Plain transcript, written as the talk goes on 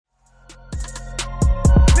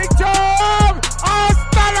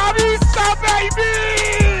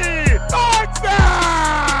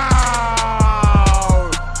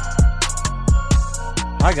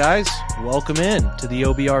Hi, guys. Welcome in to the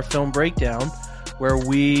OBR Film Breakdown, where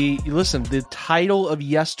listen, the title of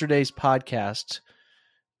yesterday's podcast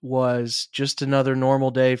was just another normal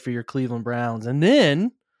day for your Cleveland Browns. And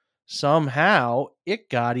then somehow it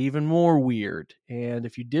got even more weird. And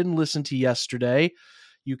if you didn't listen to yesterday,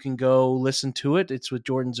 you can go listen to it. It's with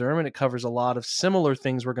Jordan Zerman. It covers a lot of similar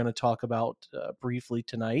things we're going to talk about briefly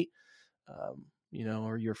tonight.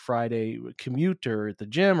 Or your Friday commute or at the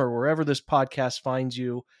gym or wherever this podcast finds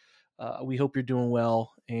you. We hope you're doing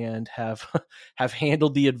well and have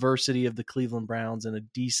handled the adversity of the Cleveland Browns in a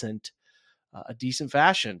decent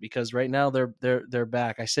fashion, because right now they're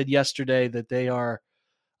back. I said yesterday that they are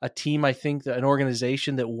a team, I think, that an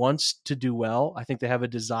organization that wants to do well. I think they have a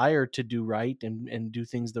desire to do right and do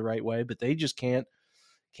things the right way, but they just can't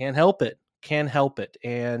help it. Can't help it.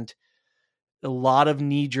 And a lot of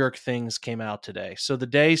knee-jerk things came out today. So the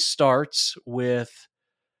day starts with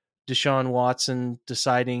Deshaun Watson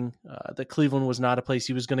deciding that Cleveland was not a place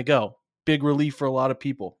he was going to go. Big relief for a lot of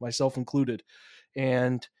people, myself included.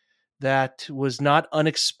 And that was not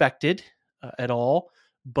unexpected at all,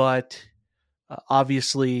 but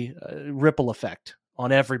obviously ripple effect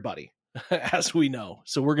on everybody, as we know.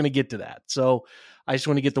 So we're going to get to that. So I just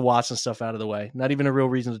want to get the Watson stuff out of the way. Not even a real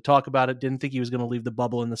reason to talk about it. Didn't think he was going to leave the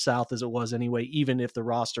bubble in the South as it was anyway, even if the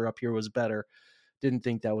roster up here was better. Didn't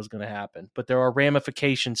think that was going to happen. But there are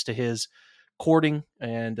ramifications to his courting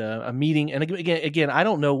and a meeting. And again, I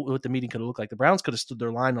don't know what the meeting could have looked like. The Browns could have stood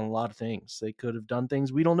their line on a lot of things. They could have done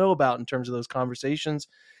things we don't know about in terms of those conversations.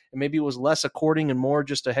 And maybe it was less a courting and more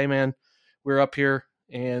just a, hey, man, we're up here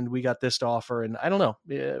and we got this to offer. And I don't know.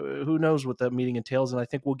 Who knows what that meeting entails. And I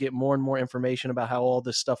think we'll get more and more information about how all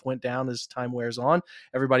this stuff went down as time wears on.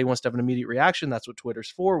 Everybody wants to have an immediate reaction. That's what Twitter's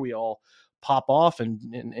for. We all pop off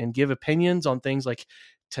and give opinions on things like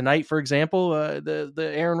tonight, for example,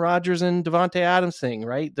 the Aaron Rodgers and Davante Adams thing,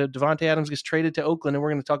 right? The Davante Adams gets traded to Oakland, and we're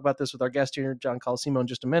going to talk about this with our guest here, John Colosimo, in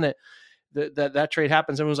just a minute. That trade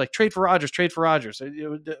happens. Everyone's like, trade for Rodgers.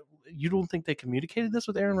 You don't think they communicated this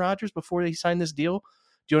with Aaron Rodgers before they signed this deal?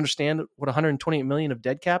 Do you understand what $128 million of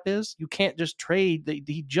dead cap is? You can't just trade.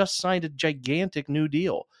 He just signed a gigantic new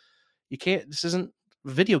deal. You can't. This isn't a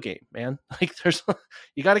video game, man. Like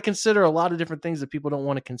you got to consider a lot of different things that people don't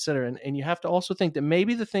want to consider, and you have to also think that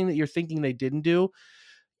maybe the thing that you're thinking they didn't do,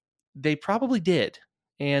 they probably did,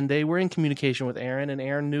 and they were in communication with Aaron, and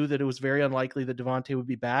Aaron knew that it was very unlikely that Davante would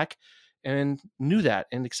be back, and knew that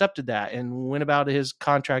and accepted that and went about his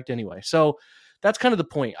contract anyway. So that's kind of the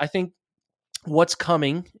point. I think what's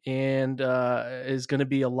coming and is going to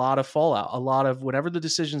be a lot of fallout, a lot of whenever the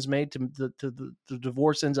decision's made to the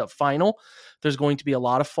divorce ends up final, there's going to be a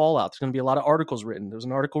lot of fallout. There's going to be a lot of articles written. There's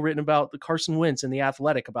an article written about the Carson Wentz and the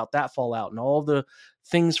Athletic about that fallout and all the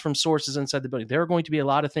things from sources inside the building. There are going to be a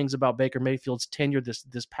lot of things about Baker Mayfield's tenure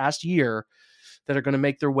this past year that are going to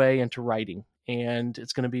make their way into writing. And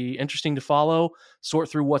it's going to be interesting to follow, sort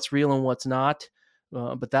through what's real and what's not.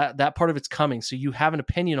 But that part of it's coming. So you have an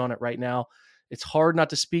opinion on it right now. It's hard not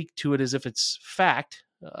to speak to it as if it's fact,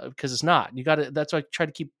 because it's not. That's why I try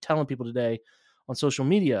to keep telling people today on social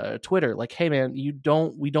media, Twitter, like, hey man, we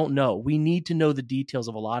don't know. We need to know the details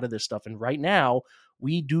of a lot of this stuff. And right now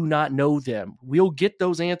we do not know them. We'll get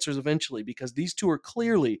those answers eventually, because these two are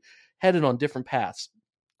clearly headed on different paths.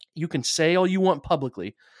 You can say all you want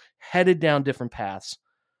publicly, headed down different paths.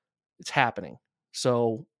 It's happening.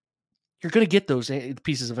 So you're going to get those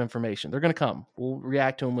pieces of information. They're going to come. We'll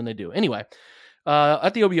react to them when they do. Anyway,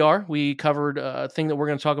 at the OBR, we covered a thing that we're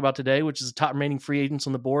going to talk about today, which is the top remaining free agents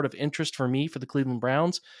on the board of interest for me for the Cleveland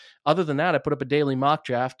Browns. Other than that, I put up a daily mock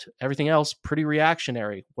draft. Everything else, pretty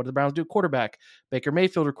reactionary. What do the Browns do? Quarterback. Baker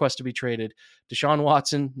Mayfield request to be traded. Deshaun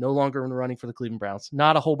Watson, no longer in the running for the Cleveland Browns.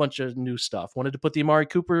 Not a whole bunch of new stuff. Wanted to put the Amari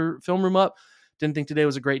Cooper film room up. Didn't think today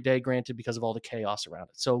was a great day, granted, because of all the chaos around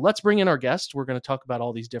it. So let's bring in our guest. We're going to talk about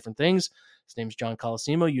all these different things. His name's John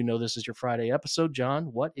Colosimo. You know this is your Friday episode. John,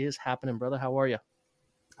 what is happening, brother? How are you?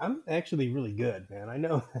 I'm actually really good, man. I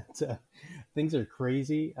know that things are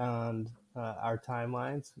crazy on our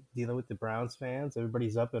timelines, dealing with the Browns fans.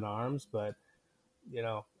 Everybody's up in arms, but,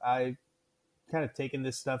 I kind of taken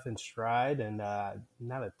this stuff in stride, and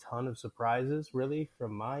not a ton of surprises, really,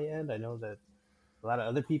 from my end. I know that a lot of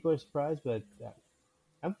other people are surprised, but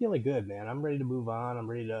I'm feeling good, man. I'm ready to move on. I'm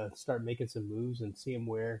ready to start making some moves and seeing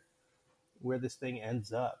where this thing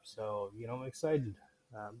ends up. So, I'm excited.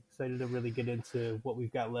 Excited to really get into what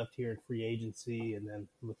we've got left here in free agency, and then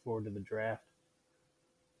look forward to the draft.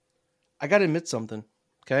 I got to admit something,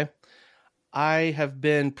 okay? I have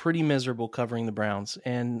been pretty miserable covering the Browns.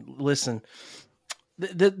 And listen,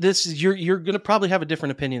 this is you're going to probably have a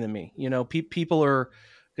different opinion than me. People are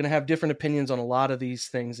going to have different opinions on a lot of these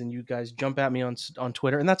things, and you guys jump at me on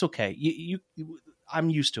Twitter, and that's okay. I'm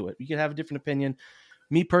used to it. You can have a different opinion.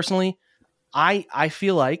 Me personally, I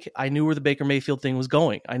feel like I knew where the Baker Mayfield thing was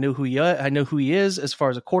going. I know who he is as far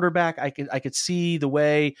as a quarterback. I could see the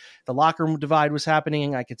way the locker room divide was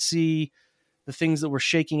happening. I could see the things that were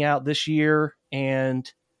shaking out this year,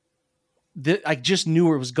 and I just knew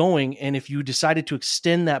where it was going. And if you decided to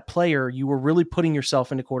extend that player, you were really putting yourself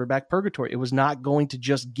into quarterback purgatory. It was not going to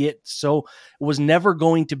just it was never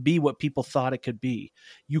going to be what people thought it could be.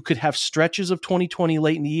 You could have stretches of 2020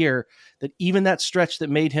 late in the year that even that stretch that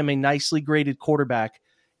made him a nicely graded quarterback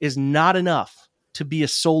is not enough to be a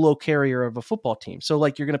solo carrier of a football team. So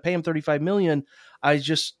like, you're going to pay him $35 million. I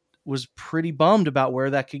just was pretty bummed about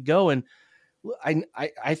where that could go. And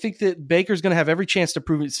I think that Baker's going to have every chance to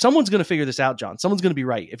prove it. Someone's going to figure this out, John. Someone's going to be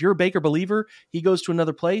right. If you're a Baker believer, he goes to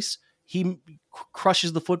another place, he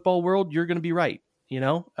crushes the football world, you're going to be right. You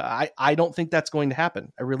know, I don't think that's going to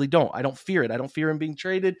happen. I really don't. I don't fear it. I don't fear him being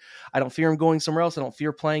traded. I don't fear him going somewhere else. I don't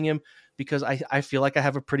fear playing him because I feel like I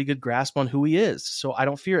have a pretty good grasp on who he is. So I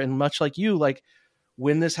don't fear it. And much like you, like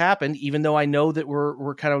when this happened, even though I know that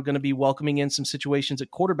we're kind of going to be welcoming in some situations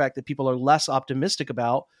at quarterback that people are less optimistic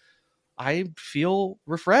about, I feel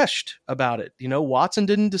refreshed about it. You know, Watson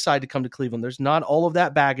didn't decide to come to Cleveland. There's not all of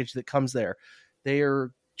that baggage that comes there. They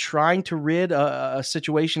are trying to rid a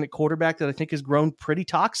situation at quarterback that I think has grown pretty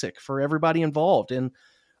toxic for everybody involved. And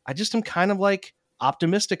I just am kind of like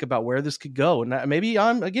optimistic about where this could go. And maybe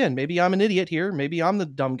I'm an idiot here. Maybe I'm the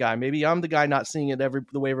dumb guy. Maybe I'm the guy not seeing it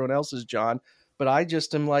the way everyone else is, John. But I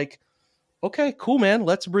just am like, okay, cool, man.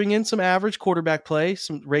 Let's bring in some average quarterback play,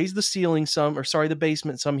 raise the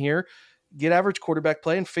basement some here, get average quarterback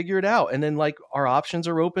play and figure it out. And then like our options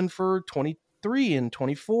are open for 23 and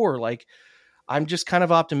 24. Like I'm just kind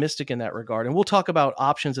of optimistic in that regard. And we'll talk about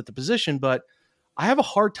options at the position, but I have a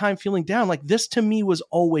hard time feeling down. Like this to me was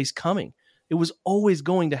always coming. It was always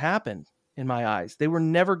going to happen in my eyes. They were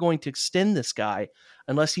never going to extend this guy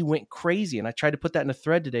unless he went crazy. And I tried to put that in a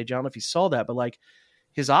thread today, John, if you saw that, but like,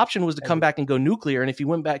 his option was to come back and go nuclear. And if he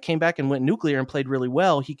came back and went nuclear and played really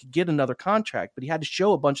well, he could get another contract, but he had to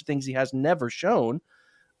show a bunch of things he has never shown,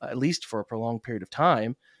 at least for a prolonged period of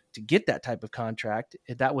time, to get that type of contract.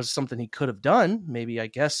 If that was something he could have done, maybe I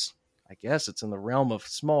guess it's in the realm of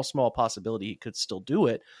small possibility he could still do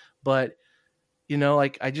it. But, you know,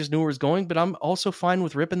 like I just knew where it was going, but I'm also fine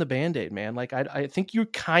with ripping the Band-Aid, man. Like I think you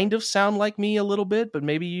kind of sound like me a little bit, but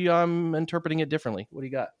maybe I'm interpreting it differently. What do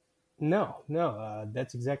you got? No,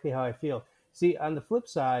 that's exactly how I feel. See, on the flip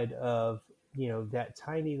side of, you know, that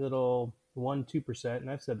tiny little 1-2%, and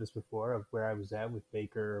I've said this before, of where I was at with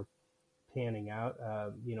Baker panning out,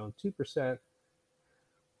 2%.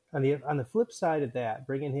 On the flip side of that,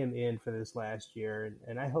 bringing him in for this last year,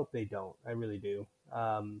 and I hope they don't, I really do.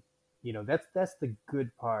 That's the good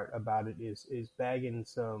part about it is bagging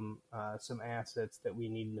some assets that we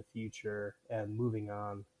need in the future and moving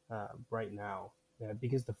on right now.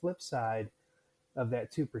 Because the flip side of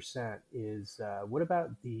that 2% is what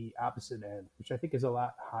about the opposite end, which I think is a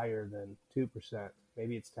lot higher than 2%.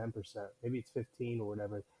 Maybe it's 10%, maybe it's 15 or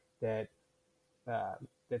whatever. That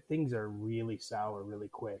things are really sour really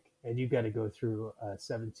quick, and you've got to go through a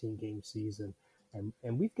 17-game season,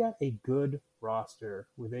 and we've got a good roster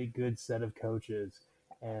with a good set of coaches,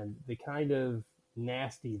 and the kind of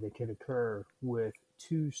nasty that can occur with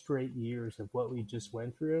 2 straight years of what we just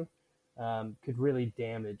went through. Could really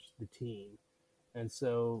damage the team. And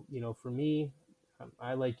so, you know, for me,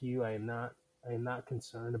 I like you, I am not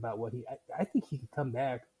concerned about what I think he could come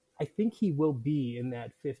back. I think he will be in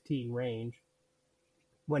that 15 range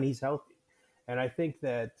when he's healthy. And I think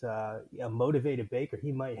that a motivated Baker,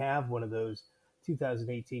 he might have one of those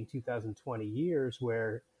 2018, 2020 years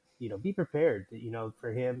where, you know, be prepared that, you know,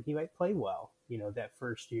 for him, he might play well, you know, that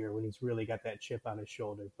first year when he's really got that chip on his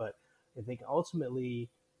shoulder. But I think ultimately,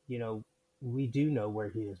 you know, we do know where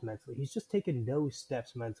he is mentally. He's just taken no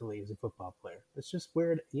steps mentally as a football player. That's just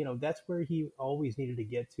where, you know, that's where he always needed to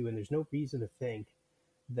get to. And there's no reason to think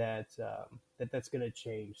that that's going to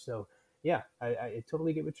change. So yeah, I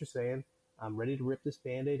totally get what you're saying. I'm ready to rip this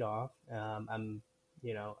Band-Aid off. I'm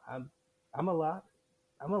a lot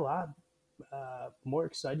more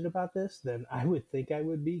excited about this than I would think I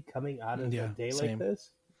would be coming out of a day like this.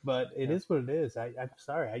 But it is what it is. I'm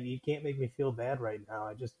sorry. You can't make me feel bad right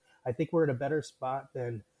now. I think we're in a better spot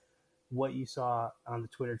than what you saw on the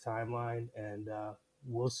Twitter timeline, and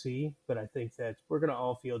we'll see. But I think that we're going to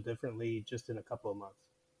all feel differently just in a couple of months.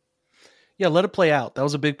 Yeah, let it play out. That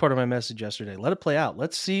was a big part of my message yesterday. Let it play out.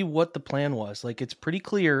 Let's see what the plan was. Like, it's pretty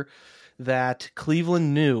clear that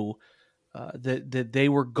Cleveland knew that they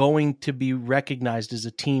were going to be recognized as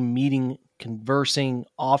a team meeting, conversing,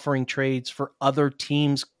 offering trades for other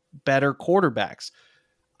teams' better quarterbacks.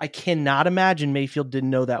 I cannot imagine Mayfield didn't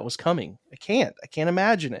know that was coming. I can't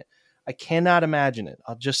imagine it. I cannot imagine it.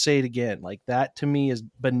 I'll just say it again. Like, that to me is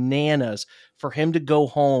bananas for him to go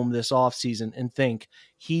home this offseason and think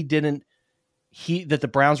that the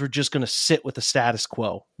Browns were just going to sit with the status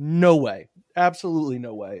quo. No way. Absolutely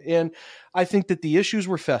no way. And I think that the issues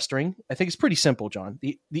were festering. I think it's pretty simple, John.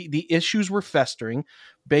 The issues were festering.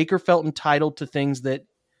 Baker felt entitled to things that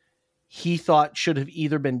he thought should have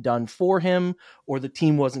either been done for him, or the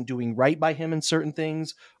team wasn't doing right by him in certain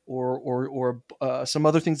things, or some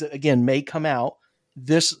other things that, again, may come out.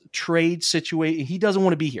 This trade situation, he doesn't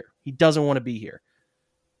want to be here. He doesn't want to be here.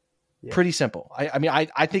 Yeah. Pretty simple.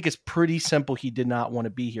 I think it's pretty simple. He did not want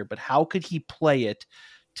to be here, but how could he play it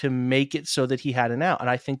to make it so that he had an out? And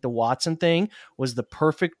I think the Watson thing was the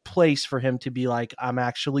perfect place for him to be like, I'm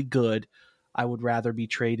actually good. I would rather be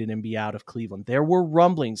traded and be out of Cleveland. There were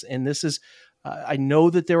rumblings, and this is, I know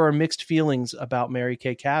that there are mixed feelings about Mary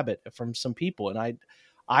Kay Cabot from some people, and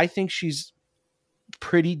I think she's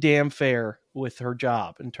pretty damn fair with her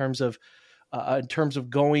job in terms of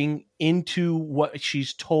going into what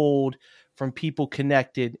she's told from people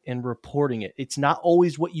connected and reporting it. It's not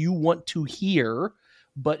always what you want to hear,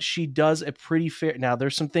 but she does a pretty fair. Now,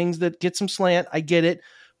 there's some things that get some slant. I get it.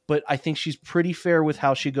 But I think she's pretty fair with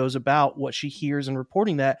how she goes about what she hears and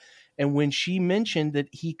reporting that. And when she mentioned that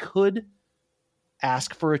he could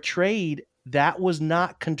ask for a trade, that was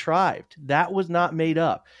not contrived. That was not made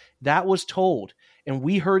up. That was told. And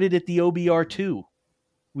we heard it at the OBR too.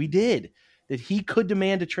 We did. That he could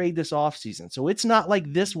demand a trade this offseason. So it's not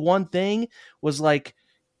like this one thing was like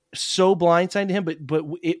so blindsided to him, but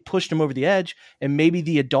it pushed him over the edge, and maybe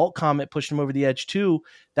the adult comment pushed him over the edge too.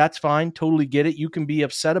 That's fine. Totally get it. You can be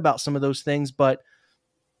upset about some of those things, but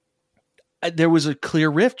there was a clear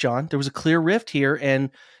rift, John. There was a clear rift here.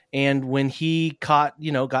 And when he got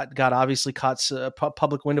obviously caught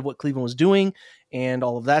public wind of what Cleveland was doing and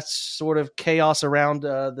all of that sort of chaos around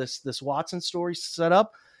this Watson story set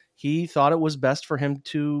up, he thought it was best for him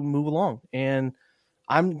to move along. And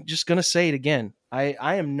I'm just going to say it again.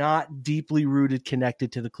 I am not deeply rooted,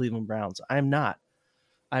 connected to the Cleveland Browns. I'm not,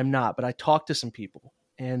 but I talked to some people,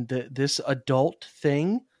 and this adult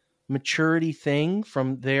thing, maturity thing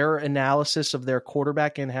from their analysis of their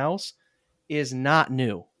quarterback in-house is not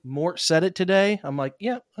new. Mort said it today. I'm like,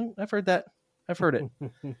 yeah, I've heard that. I've heard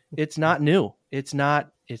it. It's not new. It's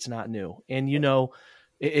not new. And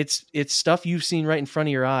it's stuff you've seen right in front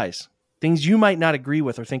of your eyes. Things you might not agree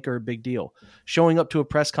with or think are a big deal. Showing up to a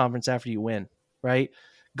press conference after you win, right?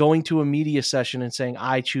 Going to a media session and saying,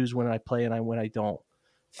 I choose when I play and when I don't.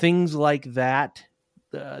 Things like that,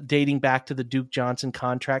 dating back to the Duke Johnson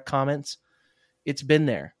contract comments, it's been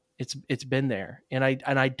there. It's been there. And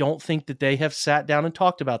I don't think that they have sat down and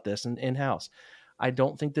talked about this in-house. I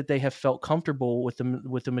don't think that they have felt comfortable with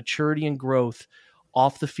the maturity and growth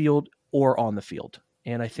off the field or on the field.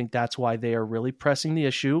 And I think that's why they are really pressing the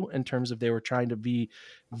issue in terms of they were trying to be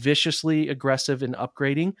viciously aggressive in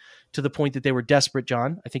upgrading to the point that they were desperate,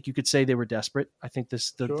 John. I think you could say they were desperate. I think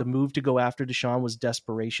the move to go after Deshaun was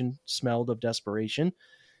desperation, smelled of desperation.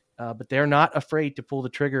 But they're not afraid to pull the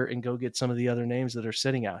trigger and go get some of the other names that are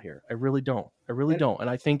sitting out here. I really don't. And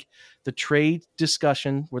I think the trade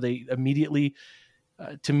discussion where they immediately,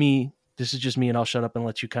 to me, this is just me and I'll shut up and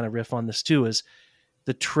let you kind of riff on this too, is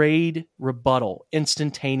the trade rebuttal,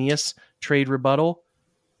 instantaneous trade rebuttal,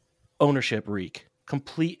 ownership reek,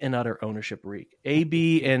 complete and utter ownership reek.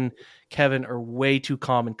 AB and Kevin are way too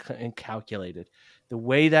calm and calculated. The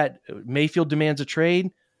way that Mayfield demands a trade,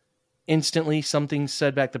 instantly something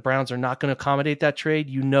said back, the Browns are not going to accommodate that trade.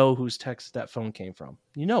 You know whose text that phone came from.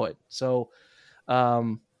 You know it. So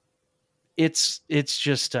it's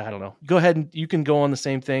just, I don't know. Go ahead and you can go on the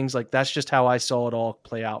same things. Like, that's just how I saw it all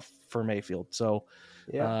play out for Mayfield. So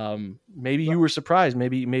yeah. Maybe you were surprised.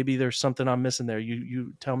 Maybe there's something I'm missing there.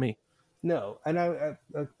 You tell me. No. And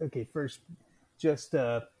okay, first, just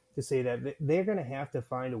to say that they're going to have to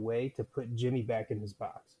find a way to put Jimmy back in his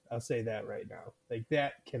box. I'll say that right now. Like,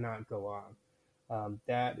 that cannot go on.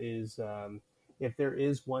 That is, if there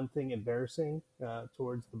is one thing embarrassing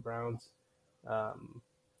towards the Browns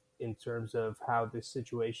in terms of how this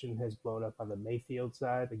situation has blown up on the Mayfield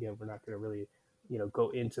side. Again, we're not going to really, go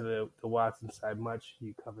into the Watson side much.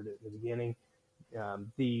 You covered it in the beginning.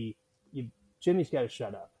 Jimmy's got to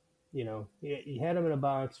shut up. You had him in a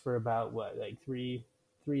box for about three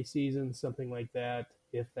seasons, something like that.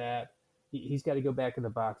 If that, he's got to go back in the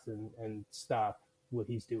box and stop what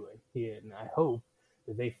he's doing. And I hope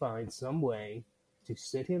that they find some way to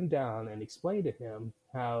sit him down and explain to him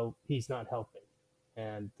how he's not helping,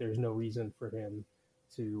 and there's no reason for him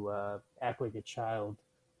to act like a child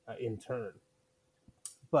in turn.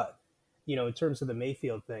 But in terms of the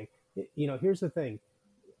Mayfield thing, here's the thing.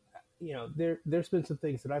 There's been some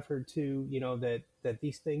things that I've heard too. That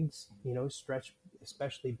these things stretch,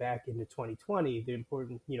 especially back into 2020. The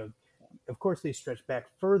important, of course, they stretch back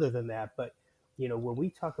further than that. But when we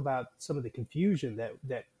talk about some of the confusion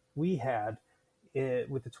that we had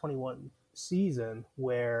with the 21 season,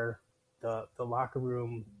 where the locker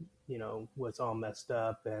room, was all messed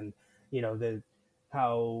up, and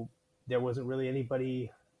how there wasn't really anybody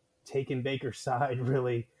taking Baker's side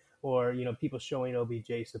really, or people showing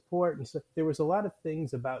OBJ support, and so there was a lot of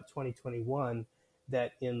things about 2021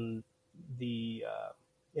 that in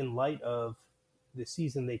light of the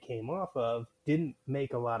season they came off of didn't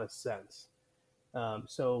make a lot of sense.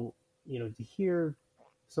 So to hear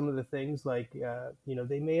some of the things like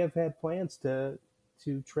they may have had plans to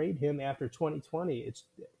trade him after 2020. It's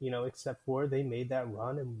except for they made that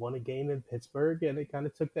run and won a game in Pittsburgh, and it kind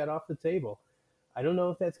of took that off the table. I don't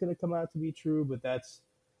know if that's going to come out to be true, but that's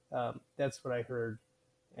what I heard.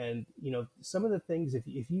 And some of the things, if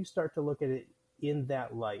you start to look at it in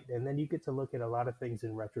that light, and then you get to look at a lot of things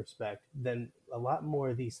in retrospect, then a lot more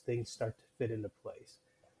of these things start to fit into place.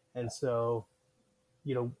 And so,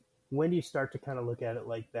 when you start to kind of look at it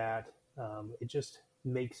like that, it just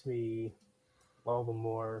makes me all the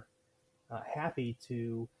more happy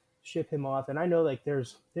to ship him off. And I know like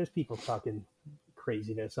there's people talking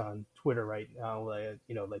craziness on Twitter right now,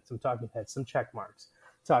 like some talking heads, some check marks,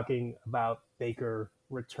 talking about Baker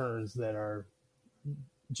returns that are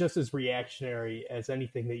just as reactionary as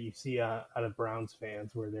anything that you see out of Browns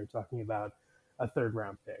fans, where they're talking about a third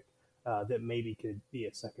round pick that maybe could be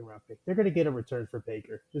a second round pick. They're going to get a return for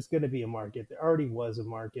Baker. There's going to be a market. There already was a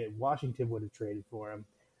market. Washington would have traded for him,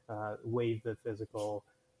 waived the physical.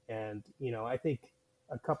 And, I think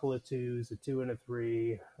a couple of twos, a 2 and a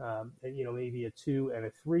 3, and, maybe a 2 and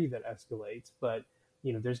a 3 that escalates. But,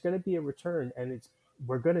 there's going to be a return, and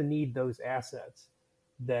we're going to need those assets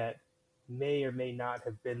that may or may not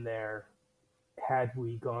have been there had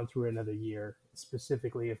we gone through another year,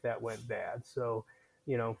 specifically if that went bad. So,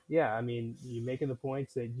 yeah, I mean, you're making the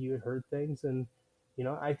points that you had heard things, and,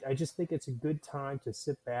 I just think it's a good time to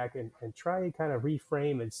sit back and try and kind of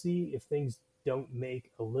reframe and see if things don't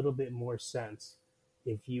make a little bit more sense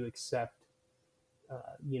if you accept,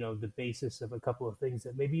 the basis of a couple of things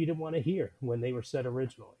that maybe you didn't want to hear when they were said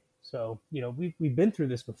originally. So, we've been through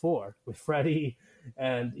this before with Freddie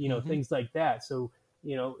and, things like that. So,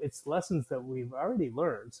 it's lessons that we've already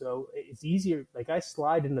learned. So it's easier. Like I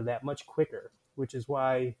slide into that much quicker, which is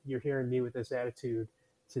why you're hearing me with this attitude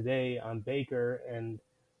today on Baker. And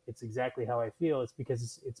it's exactly how I feel. It's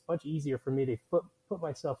because it's much easier for me to put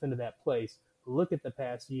myself into that place, look at the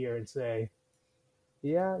past year and say,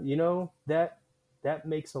 yeah, that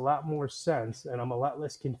makes a lot more sense, and I'm a lot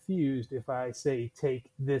less confused if I say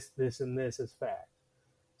take this, and this as fact.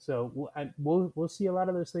 So we'll see a lot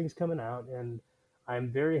of those things coming out, and I'm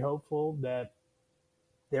very hopeful that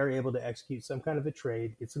they're able to execute some kind of a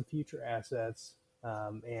trade, get some future assets,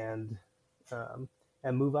 and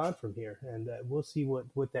move on from here. And we'll see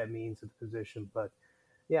what that means at the position. But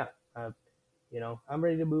yeah, I'm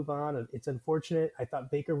ready to move on. It's unfortunate. I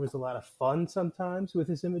thought Baker was a lot of fun sometimes with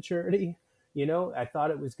his immaturity. I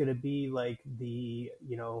thought it was going to be like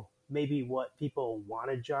maybe what people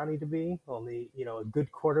wanted Johnny to be, only, a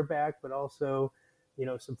good quarterback, but also,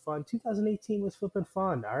 some fun. 2018 was flipping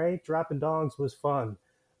fun. All right. Dropping dongs was fun.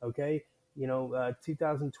 Okay.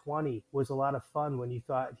 2020 was a lot of fun when you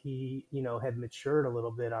thought he, had matured a little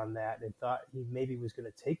bit on that and thought he maybe was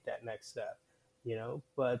going to take that next step,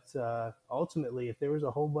 but ultimately, if there was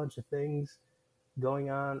a whole bunch of things going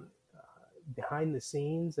on behind the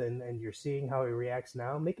scenes, and you're seeing how he reacts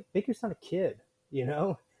now, Baker's not a kid.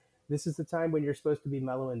 This is the time when you're supposed to be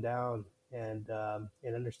mellowing down and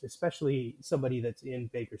understand, especially somebody that's in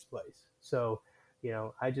Baker's place. So,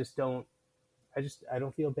 I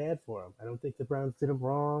don't feel bad for him. I don't think the Browns did him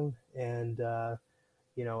wrong, and I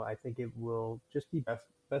think it will just be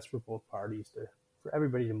best for both parties for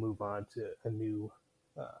everybody to move on to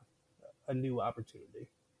a new opportunity.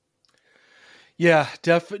 Yeah,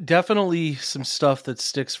 definitely some stuff that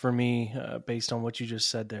sticks for me based on what you just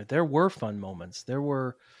said there. There were fun moments. There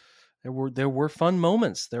were fun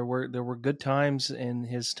moments. There were good times in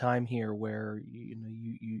his time here where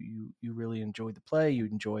you really enjoyed the play. You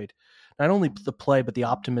enjoyed not only the play but the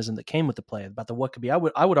optimism that came with the play about the what could be. I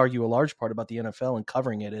would argue a large part about the NFL and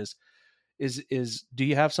covering it is do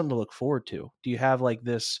you have something to look forward to? Do you have like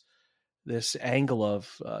this this angle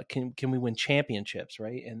of can we win championships,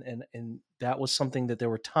 right? And that was something that there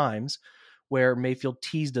were times where Mayfield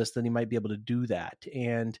teased us that he might be able to do that,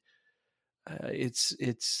 and it's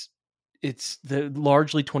the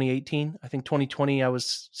largely 2018. I think 2020 I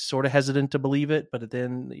was sort of hesitant to believe it, but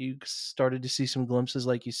then you started to see some glimpses,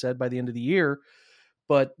 like you said, by the end of the year.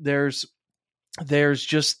 But there's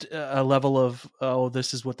just a level of, oh,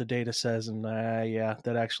 this is what the data says, and yeah,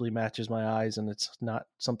 that actually matches my eyes, and it's not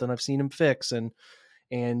something I've seen him fix, and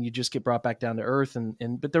you just get brought back down to earth.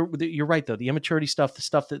 But you're right though, the immaturity stuff, the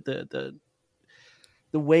stuff that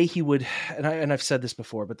the way he would, and I've said this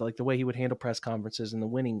before, but like the way he would handle press conferences and the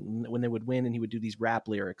winning, when they would win, and he would do these rap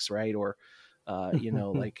lyrics, right? Or,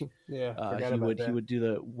 like, Yeah, he would do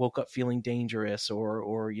the woke up feeling dangerous,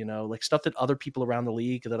 or, like stuff that other people around the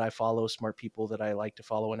league that I follow, smart people that I like to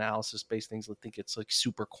follow, analysis based things, that think it's like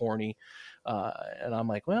super corny. And I'm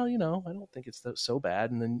like, well, I don't think it's so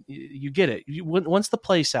bad. And then you get it. Once the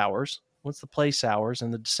play sours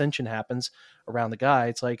and the dissension happens around the guy,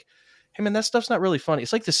 it's like, hey man, that stuff's not really funny.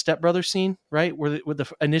 It's like the Step Brothers scene, right? Where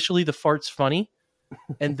initially the fart's funny,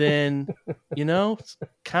 and then it's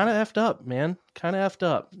kind of effed up, man. Kind of effed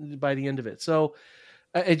up by the end of it. So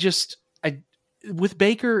with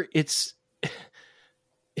Baker, it's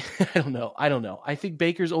I don't know. I think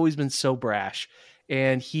Baker's always been so brash,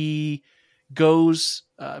 and he goes.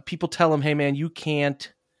 People tell him, hey man, you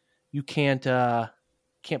can't play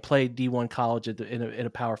D1 college in a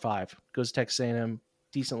Power 5. Goes to Texas A&M.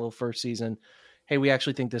 Decent little first season. Hey, we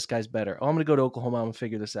actually think this guy's better. Oh, I'm going to go to Oklahoma. I'm going to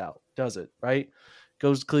figure this out. Does it, right?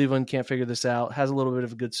 Goes to Cleveland, can't figure this out. Has a little bit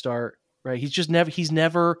of a good start, right? He's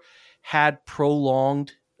never had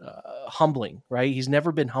prolonged humbling, right? He's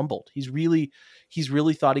never been humbled. He's really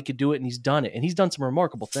thought he could do it, and he's done it. And he's done some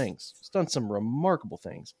remarkable things.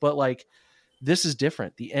 But like, this is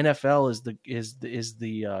different. The NFL is it's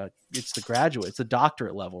the graduate, it's the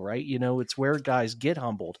doctorate level, right? It's where guys get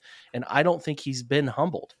humbled, and I don't think he's been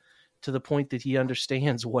humbled to the point that he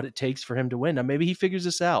understands what it takes for him to win. Now maybe he figures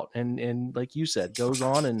this out, and like you said, goes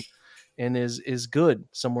on and is good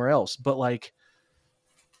somewhere else. But like,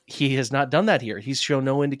 he has not done that here. He's shown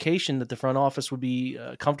no indication that the front office would be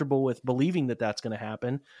comfortable with believing that that's going to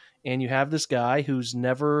happen. And you have this guy who's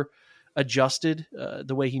never adjusted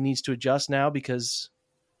the way he needs to adjust now, because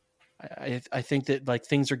I think that like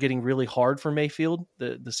things are getting really hard for Mayfield.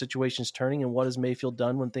 The situation's turning, and what has Mayfield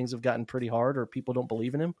done when things have gotten pretty hard or people don't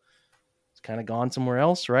believe in him? It's kind of gone somewhere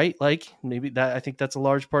else, right? Like maybe that, I think that's a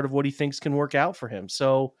large part of what he thinks can work out for him.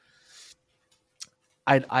 So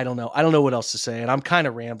I don't know. I don't know what else to say, and I'm kind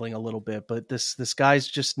of rambling a little bit, but this guy's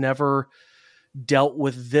just never dealt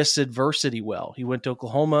with this adversity well. He went to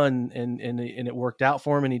Oklahoma and it worked out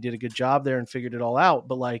for him, and he did a good job there and figured it all out.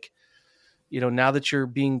 But like, now that you're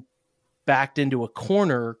being backed into a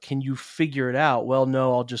corner, can you figure it out? Well,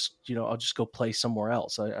 no, I'll just go play somewhere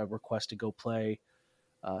else. I request to go play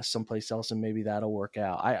someplace else, and maybe that'll work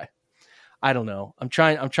out. I don't know. I'm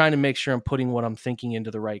trying to make sure I'm putting what I'm thinking into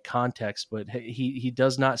the right context, but he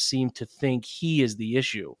does not seem to think he is the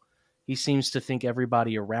issue. He seems to think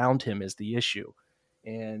everybody around him is the issue.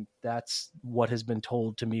 And that's what has been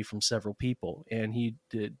told to me from several people. And he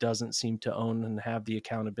doesn't seem to own and have the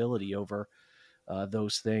accountability over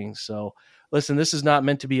those things. So listen, this is not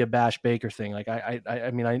meant to be a bash Baker thing. Like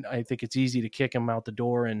I mean, I think it's easy to kick him out the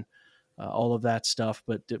door and all of that stuff.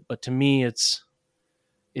 But to me, it's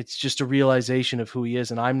just a realization of who he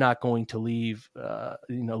is. And I'm not going to leave,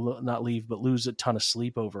 not leave, but lose a ton of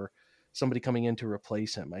sleep over somebody coming in to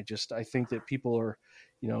replace him. I think that people are,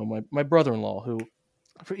 my brother-in-law, who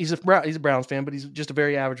he's a Browns fan, but he's just a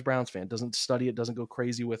very average Browns fan, doesn't study it, doesn't go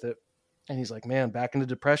crazy with it. And he's like, man, back into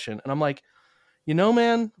depression. And I'm like,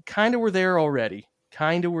 man, kind of were there already.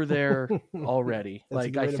 Like,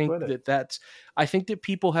 I think I think that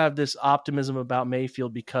people have this optimism about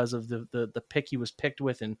Mayfield because of the pick he was picked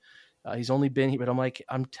with. And he's only been here, but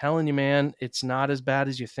I'm telling you, man, it's not as bad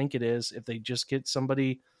as you think it is. If they just get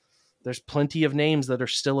somebody, there's plenty of names that are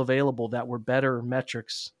still available that were better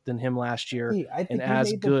metrics than him last year, and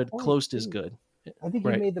as good, close to as good. I think you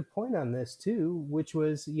made the point on this too, which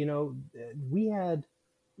was, we had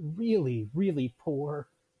really, really poor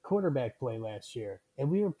quarterback play last year, and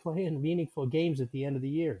we were playing meaningful games at the end of the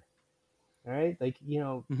year. All right. Like,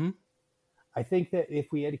 I think that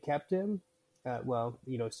if we had kept him,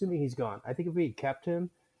 assuming he's gone, I think if we had kept him,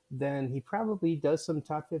 then he probably does some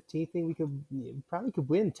top 15 thing. We could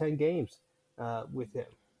win 10 games with him,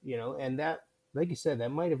 and that, like you said,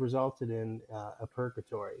 that might have resulted in a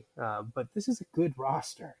purgatory. But this is a good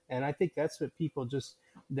roster. And I think that's what people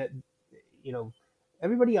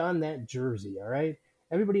everybody on that jersey, all right,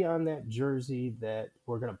 everybody on that jersey that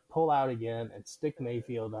we're going to pull out again and stick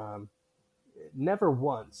Mayfield on. Never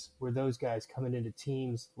once were those guys coming into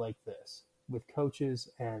teams like this with coaches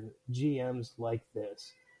and GMs like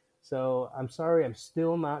this. So I'm sorry, I'm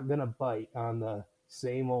still not going to bite on the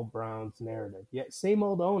same old Browns narrative. Yeah, same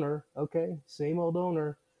old owner, okay, same old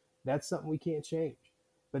owner. That's something we can't change.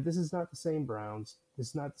 But this is not the same Browns. This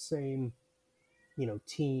is not the same,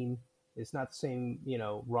 team. It's not the same,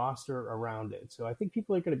 roster around it. So I think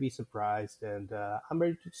people are going to be surprised, and I'm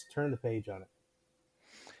ready to just turn the page on it.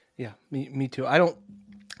 Yeah, me too.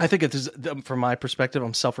 I think it is, from my perspective,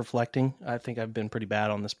 I'm self-reflecting. I think I've been pretty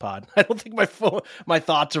bad on this pod. I don't think my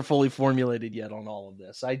thoughts are fully formulated yet on all of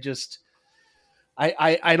this. I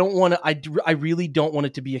don't want to. I really don't want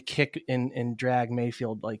it to be a kick and drag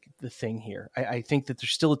Mayfield like the thing here. I think that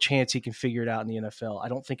there's still a chance he can figure it out in the NFL. I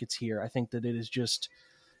don't think it's here. I think that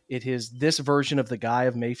it is this version of the guy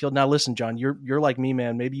of Mayfield. Now, listen, John, you're like me,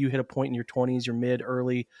 man. Maybe you hit a point in your 20s, your mid,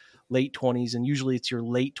 early, late 20s, and usually it's your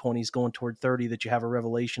late 20s going toward 30 that you have a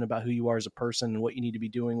revelation about who you are as a person and what you need to be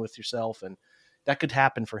doing with yourself, and that could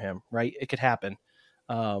happen for him, right? It could happen.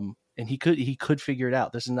 And he could figure it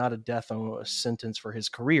out. This is not a death on a sentence for his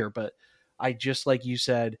career, but I just, like you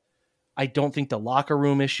said, I don't think the locker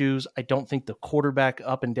room issues, I don't think the quarterback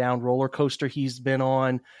up and down roller coaster he's been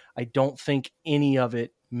on, I don't think any of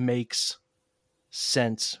it makes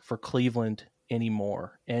sense for Cleveland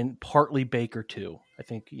anymore. And partly Baker too. I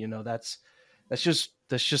think, that's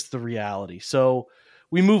just the reality. So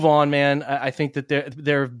we move on, man. I think that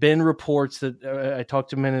there have been reports that I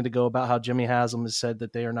talked a minute ago about how Jimmy Haslam has said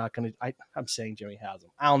that they are not going to. I'm saying Jimmy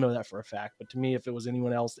Haslam. I don't know that for a fact, but to me, if it was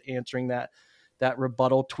anyone else answering that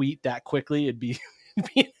rebuttal tweet that quickly, it'd be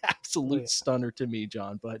an absolute stunner to me,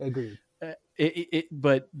 John. But agreed.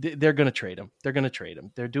 But they're going to trade him. They're going to trade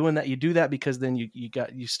him. They're doing that. You do that because then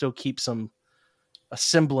you still keep a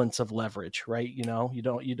semblance of leverage, right? You don't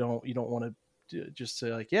want to just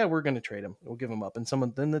say like, yeah, we're going to trade him. We'll give him up. And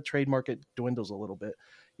then the trade market dwindles a little bit.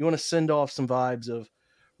 You want to send off some vibes of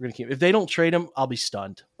we're going to keep. If they don't trade him, I'll be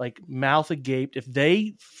stunned, like mouth agape. If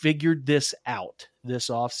they figured this out this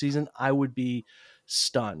offseason, I would be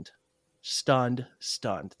stunned.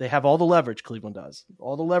 They have all the leverage. Cleveland does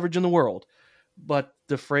all the leverage in the world, but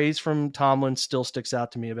the phrase from Tomlin still sticks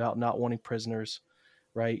out to me about not wanting prisoners.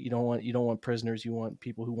 Right. You don't want prisoners. You want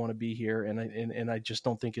people who want to be here. And I just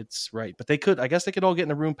don't think it's right, but I guess they could all get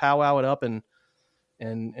in a room, powwow it up and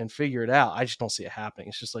figure it out. I just don't see it happening.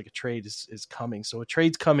 It's just like a trade is coming. So a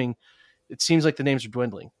trade's coming. It seems like the names are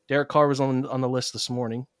dwindling. Derek Carr was on the list this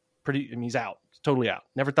morning. He's out, totally out.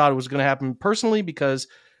 Never thought it was going to happen personally, because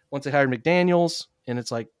once they hired McDaniels, and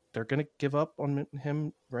it's like, they're going to give up on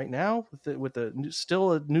him right now with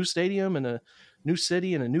still a new stadium and a new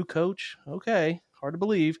city and a new coach. Okay. Hard to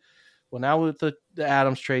believe. Well, now with the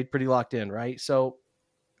Adams trade pretty locked in, right? So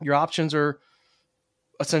your options are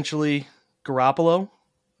essentially Garoppolo,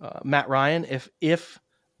 Matt Ryan, if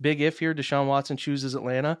big if here, Deshaun Watson chooses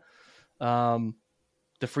Atlanta,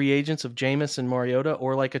 the free agents of Jameis and Mariota,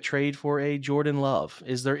 or like a trade for a Jordan Love.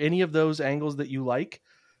 Is there any of those angles that you like?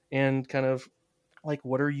 And kind of like,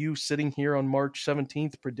 what are you sitting here on March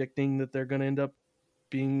 17th predicting that they're going to end up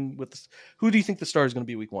being with? Who do you think the star is going to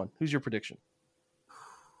be week 1? Who's your prediction?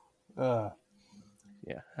 Yeah.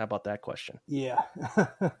 How about that question? Yeah.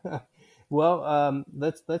 Well,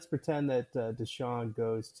 let's pretend that Deshaun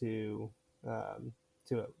goes to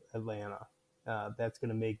Atlanta. That's going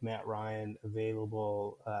to make Matt Ryan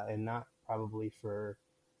available, and not probably for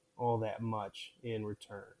all that much in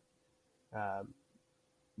return. I've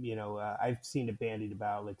seen it bandied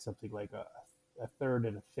about like something like a third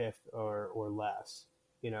and a fifth or less.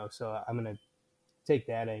 So I'm going to take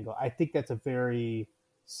that angle. I think that's a very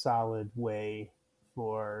solid way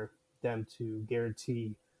for them to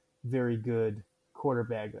guarantee very good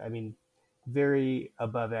quarterback. I mean, very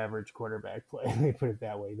above average quarterback play. Let me put it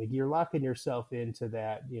that way. Like, you're locking yourself into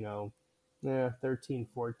that, 13,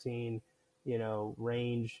 14,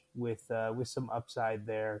 range with some upside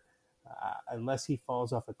there. Unless he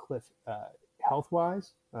falls off a cliff health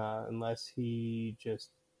wise, unless he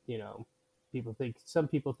just, some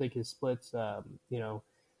people think his splits,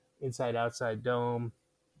 inside outside dome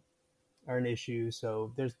are an issue.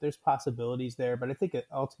 So there's possibilities there, but I think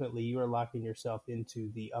ultimately you are locking yourself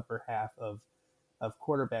into the upper half of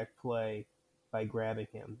quarterback play by grabbing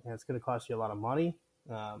him, and it's going to cost you a lot of money.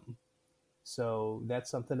 So that's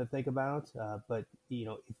something to think about. But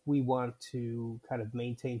if we want to kind of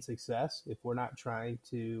maintain success, if we're not trying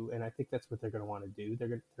to, and I think that's what they're going to want to do, they're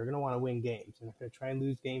going to want to win games, and they're going to try and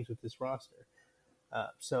lose games with this roster.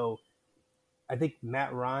 So I think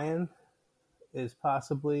Matt Ryan is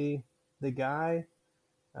possibly the guy.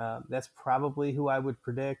 That's probably who I would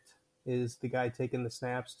predict is the guy taking the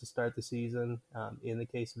snaps to start the season. In the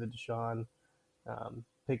case of a Deshaun,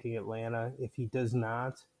 picking Atlanta. If he does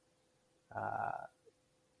not, uh,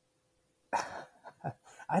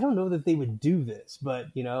 I don't know that they would do this, but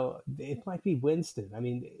it might be Winston. I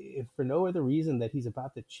mean, if for no other reason that he's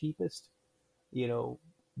about you know,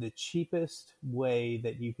 the cheapest way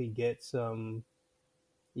that you can get some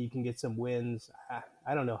wins.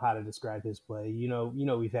 I don't know how to describe his play.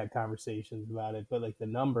 We've had conversations about it, but like the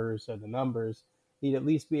numbers are the numbers. He'd at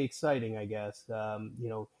least be exciting, I guess.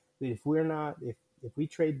 If we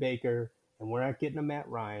trade Baker and we're not getting a Matt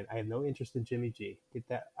Ryan, I have no interest in Jimmy G. Get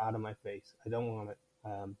that out of my face. I don't want it.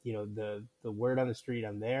 The word on the street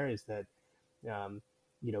on there is that,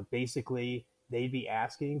 basically they'd be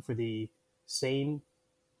asking for the same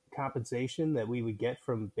compensation that we would get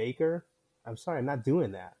from Baker. I'm sorry, I'm not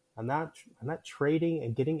doing that. I'm not trading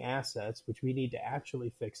and getting assets, which we need to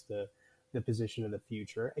actually fix the position in the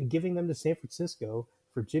future, and giving them to San Francisco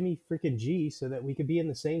for Jimmy freaking G so that we could be in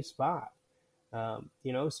the same spot.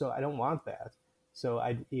 So I don't want that. So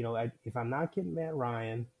if I'm not getting Matt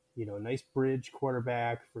Ryan, a nice bridge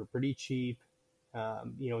quarterback for pretty cheap,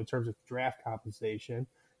 in terms of draft compensation,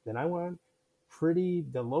 then I want the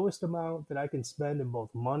lowest amount that I can spend in both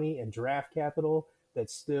money and draft capital that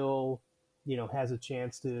still, has a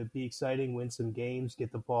chance to be exciting, win some games,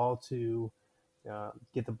 get the ball to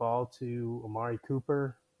Amari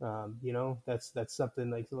Cooper. That's something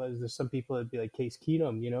like there's some people that'd be like Case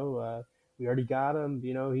Keenum. We already got him.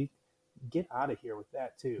 He get out of here with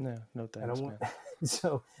that too. No thanks. I don't want.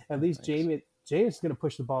 So at least Jameis is going to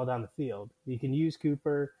push the ball down the field. You can use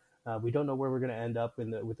Cooper. We don't know where we're going to end up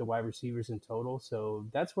with the wide receivers in total. So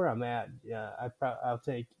that's where I'm at. Yeah, I'll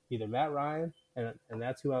take either Matt Ryan, and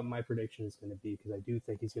that's who my prediction is going to be, because I do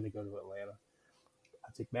think he's going to go to Atlanta.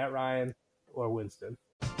 I'll take Matt Ryan or Winston.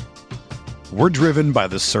 We're driven by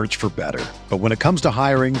the search for better. But when it comes to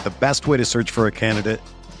hiring, the best way to search for a candidate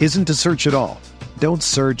isn't to search at all. Don't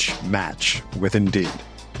search, match with Indeed.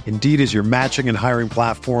 Indeed is your matching and hiring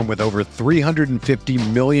platform with over 350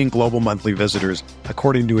 million global monthly visitors,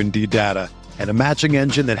 according to Indeed data, and a matching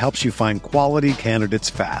engine that helps you find quality candidates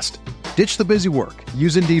fast. Ditch the busy work.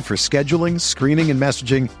 Use Indeed for scheduling, screening, and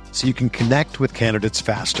messaging so you can connect with candidates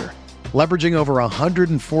faster. Leveraging over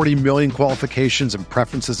 140 million qualifications and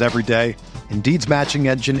preferences every day, Indeed's matching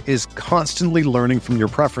engine is constantly learning from your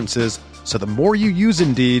preferences, so the more you use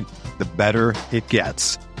Indeed, the better it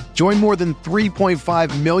gets. Join more than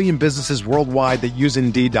 3.5 million businesses worldwide that use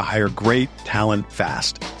Indeed to hire great talent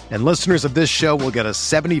fast. And listeners of this show will get a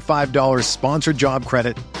 $75 sponsored job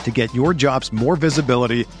credit to get your jobs more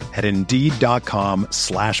visibility at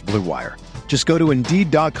Indeed.com/Blue Wire. Just go to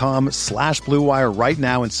Indeed.com/Blue Wire right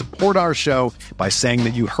now and support our show by saying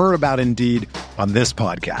that you heard about Indeed on this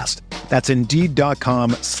podcast. That's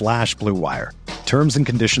Indeed.com/Blue Wire. Terms and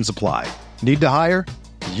conditions apply. Need to hire?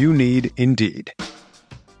 You need Indeed.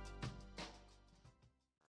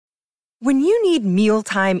 When you need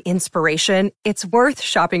mealtime inspiration, it's worth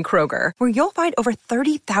shopping Kroger, where you'll find over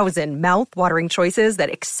 30,000 mouth-watering choices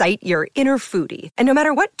that excite your inner foodie. And no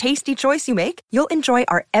matter what tasty choice you make, you'll enjoy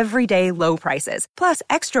our everyday low prices, plus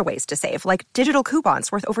extra ways to save, like digital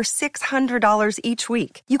coupons worth over $600 each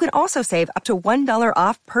week. You can also save up to $1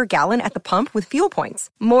 off per gallon at the pump with fuel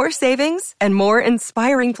points. More savings and more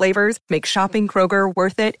inspiring flavors make shopping Kroger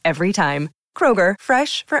worth it every time. Kroger,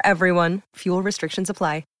 fresh for everyone. Fuel restrictions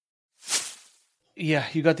apply. Yeah,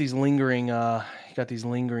 you got these lingering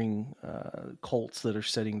Colts that are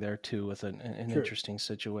sitting there too with an Sure. interesting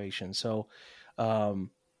situation. So,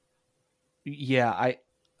 I'm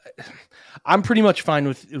pretty much fine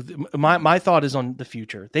with my thought is on the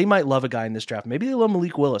future. They might love a guy in this draft. Maybe they love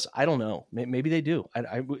Malik Willis. I don't know. Maybe they do.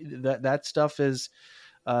 That stuff is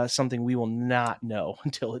something we will not know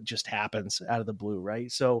until it just happens out of the blue,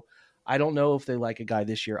 right? So I don't know if they like a guy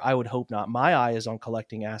this year. I would hope not. My eye is on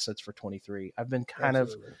collecting assets for 23. I've been kind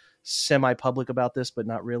of semi-public about this, but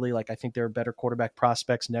not really. Like, I think there are better quarterback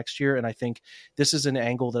prospects next year. And I think this is an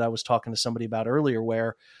angle that I was talking to somebody about earlier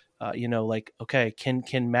where, okay,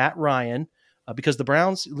 can Matt Ryan, because the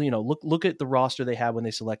Browns, look at the roster they had when they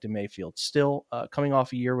selected Mayfield, still coming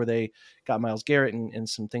off a year where they got Myles Garrett and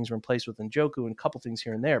some things were in place with Njoku and a couple things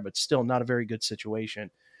here and there, but still not a very good situation.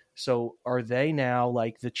 So are they now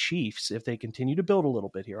like the Chiefs if they continue to build a little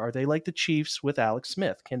bit here? Are they like the Chiefs with Alex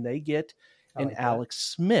Smith? Can they get Alex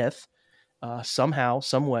Smith somehow,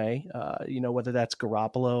 some way, whether that's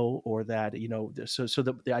Garoppolo or that, so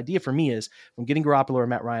the idea for me is if I'm getting Garoppolo or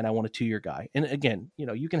Matt Ryan, I want a 2-year guy. And again,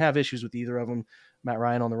 you can have issues with either of them. Matt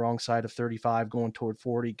Ryan on the wrong side of 35 going toward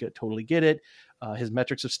 40. Totally get it. His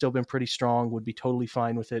metrics have still been pretty strong, would be totally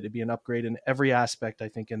fine with it. It'd be an upgrade in every aspect, I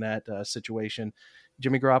think, in that situation.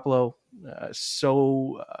 Jimmy Garoppolo,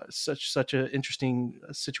 such an interesting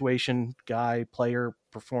situation, guy, player,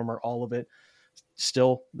 performer, all of it.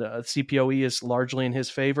 Still, the CPOE is largely in his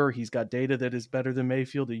favor. He's got data that is better than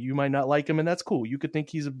Mayfield. You might not like him, and that's cool. You could think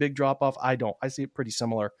he's a big drop-off. I don't. I see it pretty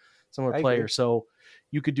similar player. So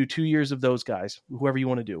you could do 2 years of those guys, whoever you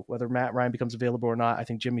want to do, whether Matt Ryan becomes available or not. I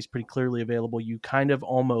think Jimmy's pretty clearly available. You kind of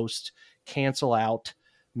almost cancel out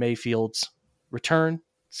Mayfield's return.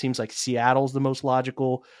 Seems like Seattle's the most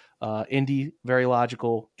logical. Indy, very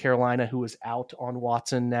logical. Carolina, who is out on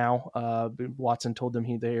Watson now. Watson told them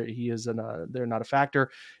they're not a factor.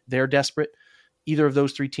 They're desperate. Either of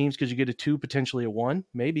those three teams, because you get a 2, potentially a 1,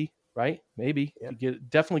 maybe, right? Maybe. Yeah. You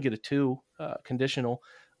definitely get a 2 conditional.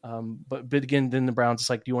 But again, then the Browns, it's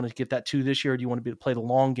like, do you want to get that 2 this year? Or do you want to play the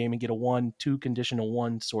long game and get a 1-2 conditional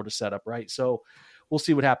 1 sort of setup, right? So we'll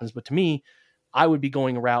see what happens. But to me, I would be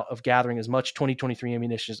going a route of gathering as much 2023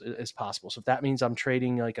 ammunition as possible. So if that means I'm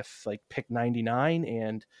trading like pick 99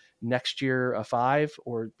 and next year a 5,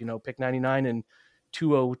 or, pick 99 and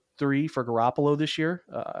 203 for Garoppolo this year,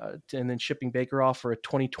 and then shipping Baker off for a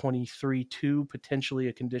 2023 2, potentially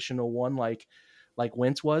a conditional 1 like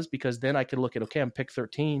Wentz was, because then I could look at, okay, I'm pick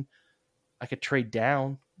 13. I could trade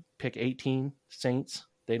down, pick 18, Saints.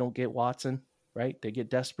 They don't get Watson, right? They get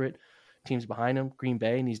desperate. Teams behind them, Green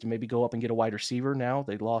Bay needs to maybe go up and get a wide receiver now.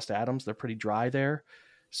 They lost Adams. They're pretty dry there.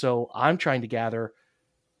 So I'm trying to gather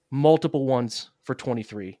multiple ones for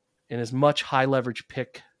 23 and as much high leverage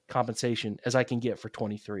pick compensation as I can get for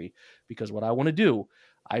 23, because what I want to do,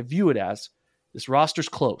 I view it as this roster's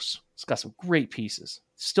close. It's got some great pieces.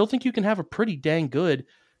 Still think you can have a pretty dang good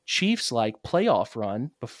Chiefs-like playoff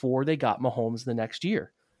run before they got Mahomes the next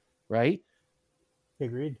year, right?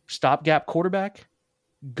 Agreed. Stopgap quarterback.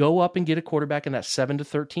 Go up and get a quarterback in that 7 to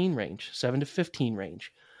 13 range, 7 to 15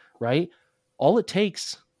 range, right? All it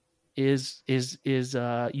takes is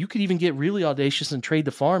you could even get really audacious and trade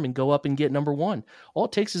the farm and go up and get number 1. All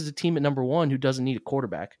it takes is a team at number 1 who doesn't need a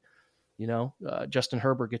quarterback. Justin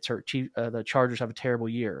Herbert gets hurt. The Chargers have a terrible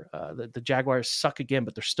year. The Jaguars suck again,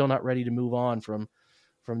 but they're still not ready to move on from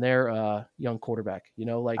their young quarterback.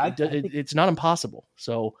 It's not impossible.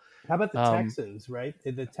 So. How about the Texans, right?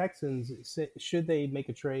 The Texans, should they make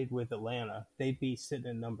a trade with Atlanta, they'd be sitting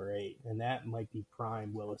at number 8, and that might be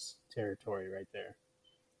prime Willis territory right there.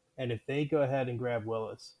 And if they go ahead and grab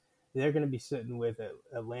Willis, they're going to be sitting with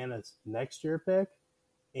Atlanta's next year pick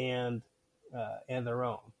and their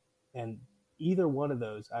own. And either one of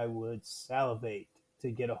those, I would salivate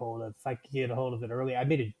to get a hold of. If I could get a hold of it early, I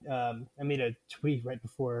made a tweet right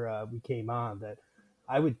before we came on that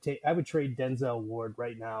I would trade Denzel Ward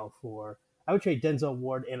right now I would trade Denzel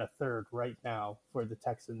Ward and a 3rd right now for the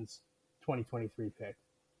Texans 2023 pick.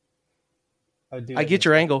 I get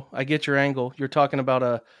your angle. You're talking about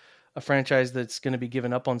a franchise that's going to be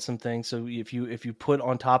giving up on some things. So if you put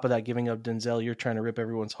on top of that giving up Denzel, you're trying to rip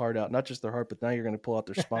everyone's heart out, not just their heart, but now you're going to pull out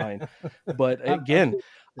their spine. But again,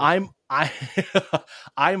 I'm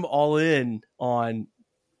all in on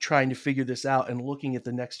trying to figure this out and looking at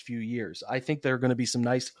the next few years. I think there are going to be some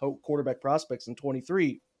nice quarterback prospects in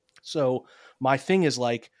 23. So my thing is,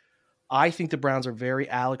 I think the Browns are very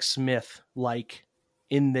Alex Smith-like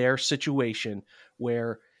in their situation,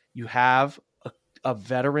 where you have a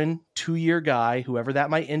veteran 2-year guy, whoever that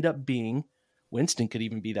might end up being. Winston could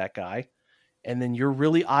even be that guy. And then you're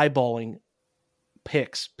really eyeballing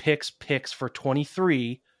picks for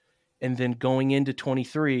 23, and then going into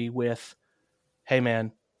 23 with, hey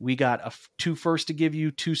man, we got 2 firsts to give you,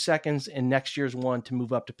 2 seconds, and next year's 1 to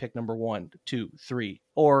move up to pick number 1, 2, 3,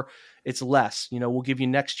 or it's less. We'll give you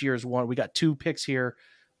next year's 1. We got 2 picks here,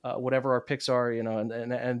 whatever our picks are.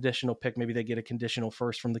 An additional pick. Maybe they get a conditional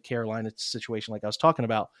first from the Carolina situation, like I was talking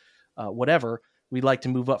about. Whatever. We'd like to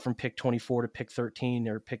move up from pick 24 to pick 13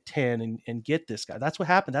 or pick 10 and get this guy. That's what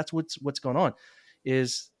happened. That's what's going on.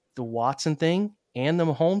 Is the Watson thing and the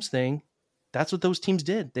Mahomes thing. That's what those teams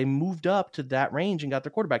did. They moved up to that range and got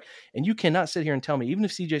their quarterback. And you cannot sit here and tell me, even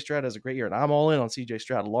if CJ Stroud has a great year, and I'm all in on CJ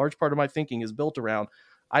Stroud, a large part of my thinking is built around,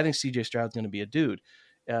 I think CJ Stroud's going to be a dude.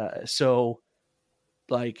 I'm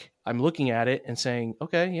looking at it and saying,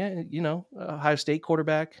 okay, yeah, Ohio State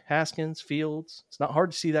quarterback, Haskins, Fields. It's not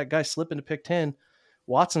hard to see that guy slip into pick 10.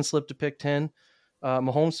 Watson slipped to pick 10.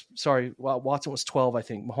 Watson was 12, I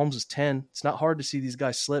think. Mahomes was 10. It's not hard to see these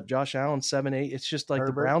guys slip. Josh Allen, 7, 8. It's just like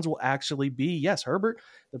Herbert. The Browns will actually be, Herbert,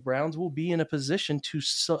 the Browns will be in a position to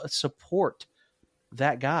support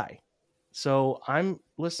that guy. So I'm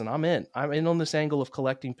in. I'm in on this angle of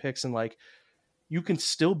collecting picks and you can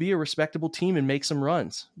still be a respectable team and make some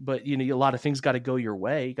runs. But, you know, a lot of things got to go your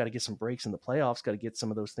way. You got to get some breaks in the playoffs, got to get some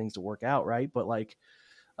of those things to work out, right? But like,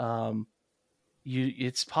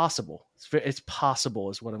 it's possible. It's possible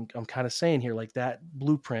is what I'm kind of saying here. Like that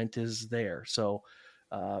blueprint is there. So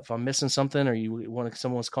if I'm missing something, or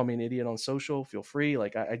someone wants to call me an idiot on social, feel free.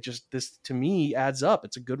 Like I just, this to me adds up.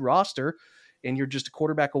 It's a good roster and you're just a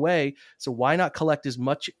quarterback away. So why not collect as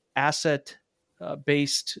much asset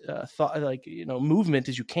based thought, like, you know, movement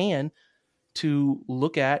as you can to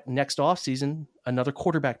look at next offseason, another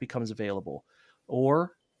quarterback becomes available,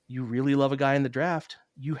 or you really love a guy in the draft,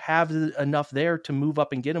 you have enough there to move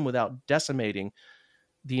up and get him without decimating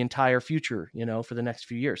the entire future, you know, for the next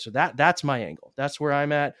few years. So that's my angle. That's where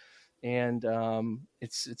I'm at. And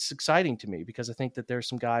it's exciting to me because I think that there's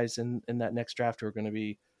some guys in that next draft who are going to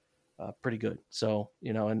be pretty good. So,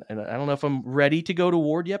 you know, and I don't know if I'm ready to go to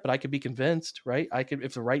Ward yet, but I could be convinced, right? I could,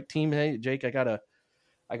 if the right team, hey, Jake, I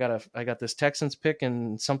got this Texans pick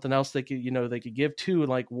and something else they could give to,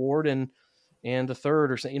 like Ward and the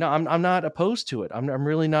third or something, you know, I'm not opposed to it. I'm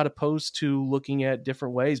really not opposed to looking at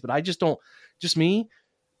different ways, but I just don't,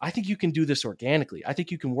 I think you can do this organically. I think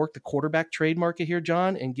you can work the quarterback trade market here,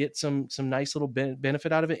 John, and get some nice little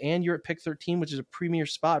benefit out of it. And you're at pick 13, which is a premier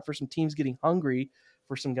spot for some teams getting hungry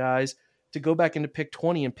for some guys to go back into pick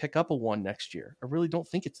 20 and pick up a one next year. I really don't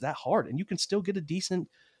think it's that hard. And you can still get a decent,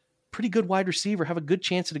 pretty good wide receiver, have a good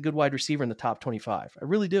chance at a good wide receiver in the top 25. I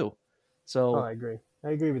really do. So I agree. I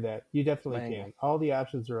agree with that. You definitely can. All the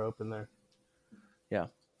options are open there. Yeah.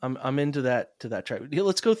 I'm into that track.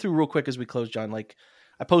 Let's go through real quick as we close, John. Like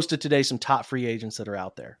I posted today some top free agents that are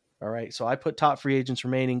out there. All right. So I put top free agents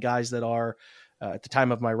remaining, guys that are at the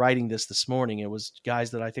time of my writing this morning, it was guys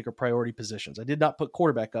that I think are priority positions. I did not put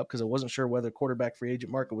quarterback up because I wasn't sure whether quarterback free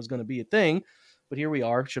agent market was going to be a thing, but here we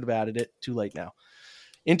are. Should have added it. Too late now.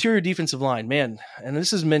 Interior defensive line, man. And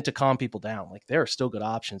this is meant to calm people down. Like there are still good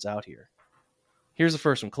options out here. Here's the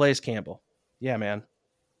first one. Calais Campbell. Yeah, man.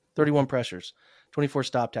 31 pressures, 24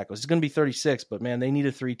 stop tackles. It's going to be 36, but man, they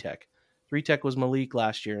needed 3-tech. 3-tech was Malik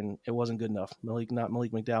last year, and it wasn't good enough. Not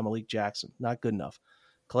Malik McDowell, Malik Jackson. Not good enough.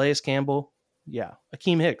 Calais Campbell. Yeah.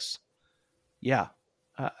 Akeem Hicks. Yeah.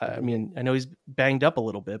 I mean, I know he's banged up a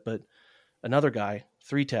little bit, but another guy,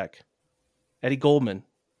 3-tech. Eddie Goldman.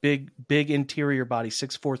 Big interior body,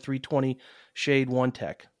 6'4", 320, shade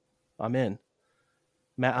 1-tech. I'm in.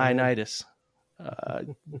 Matt Ioannidis.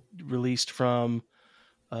 Released from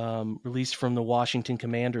the Washington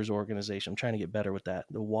Commanders organization. I'm trying to get better with that.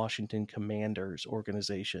 The Washington Commanders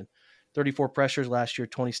organization. 34 pressures last year,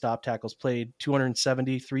 20 stop tackles, played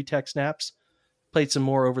 270 3-tech snaps. Played some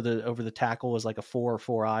more over the tackle as like a 4 or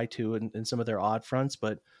 4-eye too in some of their odd fronts,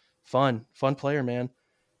 but fun player, man.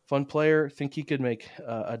 Fun player. Think he could make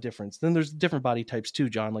a difference. Then there's different body types too,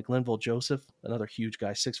 John, like Linval Joseph, another huge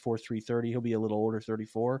guy, 6'4", 330. He'll be a little older,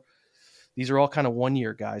 34. These are all kind of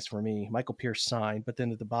 1-year guys for me. Michael Pierce signed, but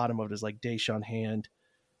then at the bottom of it is like Deshaun Hand,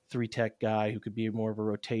 3-tech guy who could be more of a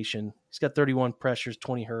rotation. He's got 31 pressures,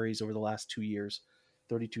 20 hurries over the last 2 years,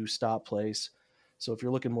 32 stop plays. So if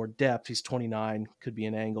you're looking more depth, he's 29, could be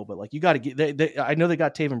an angle, but like you got to get, I know they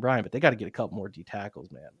got Taven Bryan, but they got to get a couple more D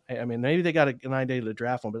tackles, man. I mean, maybe they got a 9-day to the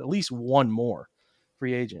draft one, but at least one more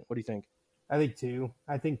free agent. What do you think? I think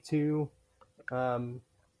two.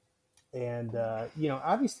 And you know,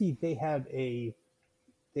 obviously they had a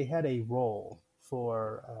role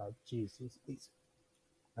for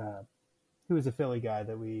who was a Philly guy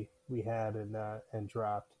that we had and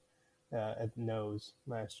dropped at the nose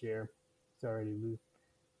last year. Sorry,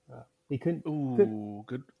 he couldn't.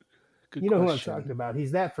 Good. You know who I'm talking about.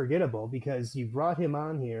 He's that forgettable because you brought him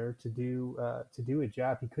on here to do a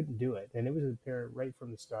job. He couldn't do it, and it was apparent right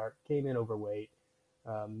from the start. Came in overweight.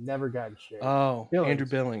 Never got in shape. Oh, Billings. Andrew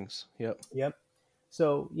Billings. Yep.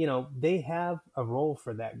 So, you know, they have a role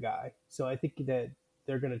for that guy. So I think that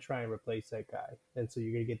they're going to try and replace that guy. And so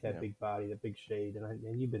you're going to get that big body, that big shade.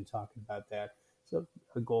 And you've been talking about that. So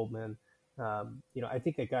a Goldman, you know, I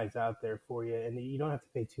think that guy's out there for you and you don't have to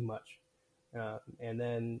pay too much. And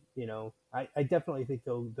then, you know, I definitely think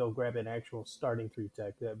they'll grab an actual starting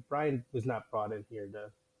 3-tech. Brian was not brought in here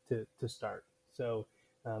to start. So,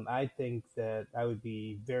 I think that I would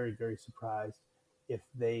be very, very surprised if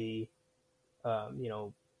they, you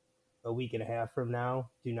know, a week and a half from now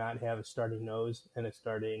do not have a starting nose and a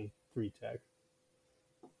starting 3-tech.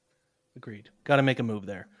 Agreed. Got to make a move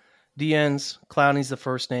there. DNs, Clowney's the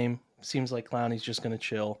first name. Seems like Clowney's just going to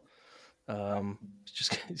chill.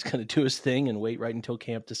 He's going to do his thing and wait right until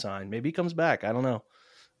camp to sign. Maybe he comes back. I don't know.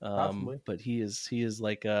 But he is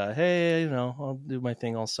like, hey, you know, I'll do my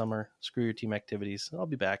thing all summer. Screw your team activities. I'll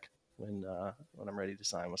be back when I'm ready to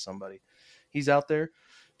sign with somebody. He's out there.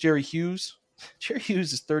 Jerry Hughes. Jerry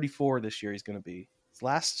Hughes is 34 this year. He's going to be. His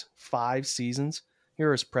last 5 seasons, here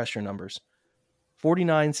are his pressure numbers.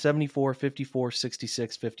 49, 74, 54,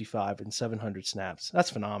 66, 55, and 700 snaps.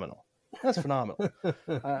 That's phenomenal. That's phenomenal.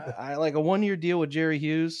 I like a 1-year deal with Jerry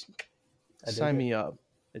Hughes. Sign me up.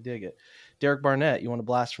 I dig it. Derek Barnett, you want to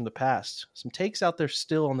blast from the past. Some takes out there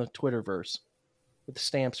still on the Twitterverse with the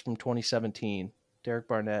stamps from 2017. Derek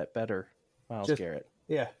Barnett, better. Myles Garrett.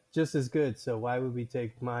 Yeah, just as good. So why would we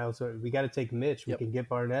take Myles? We got to take Mitch. We can get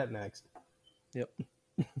Barnett next. Yep.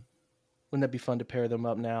 Wouldn't that be fun to pair them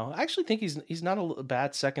up now? I actually think he's not a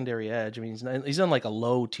bad secondary edge. I mean, he's on like a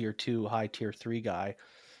low tier 2, high tier 3 guy.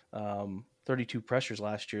 32 pressures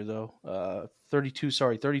last year though. 32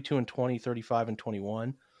 and 20, 35 and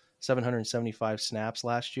 21. 775 snaps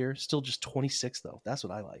last year. Still just 26 though. That's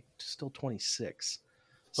what I like. Still 26.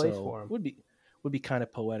 Place for him. Would be kind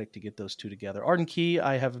of poetic to get those two together. Arden Key,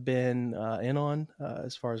 I have been in on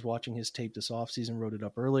as far as watching his tape this offseason. Wrote it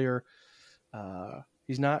up earlier.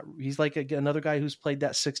 He's like another guy who's played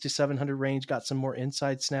that 600 to 700 range, got some more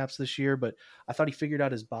inside snaps this year, but I thought he figured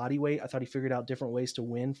out his body weight. I thought he figured out different ways to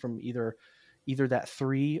win from either that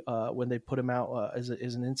 3 when they put him out as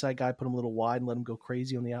an inside guy, put him a little wide and let him go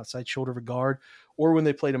crazy on the outside shoulder of a guard, or when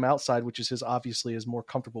they played him outside, which is obviously his more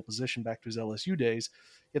comfortable position back to his LSU days.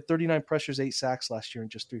 He had 39 pressures, 8 sacks last year,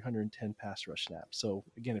 and just 310 pass rush snaps. So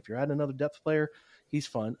again, if you're adding another depth player, he's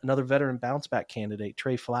fun. Another veteran bounce back candidate,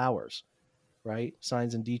 Trey Flowers. Right?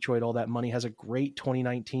 Signs in Detroit, all that money, has a great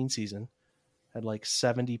 2019 season, had like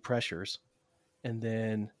 70 pressures, and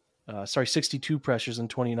then, 62 pressures in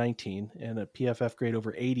 2019 and a PFF grade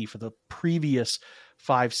over 80 for the previous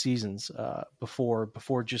 5 seasons before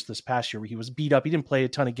just this past year where he was beat up. He didn't play a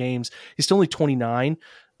ton of games. He's still only 29.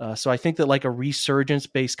 So I think that like a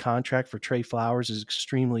resurgence-based contract for Trey Flowers is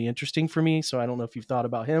extremely interesting for me. So I don't know if you've thought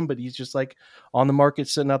about him, but he's just like on the market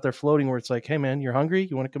sitting out there floating where it's like, hey, man, you're hungry?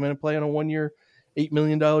 You want to come in and play on a 1-year, $8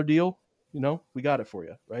 million deal? You know, we got it for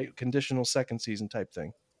you, right? Conditional second season type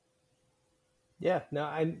thing. Yeah, no,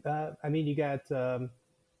 I mean, you got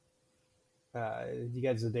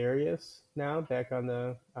Za'Darius now back on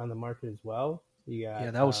the market as well. You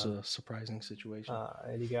got, that was a surprising situation.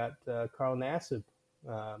 And you got Carl Nassib,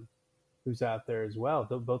 who's out there as well.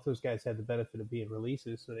 Both those guys had the benefit of being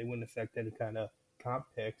releases, so they wouldn't affect any kind of comp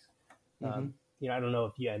picks. I don't know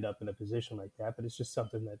if you end up in a position like that, but it's just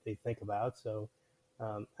something that they think about. So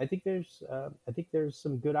I think there's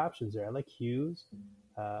some good options there. I like Hughes.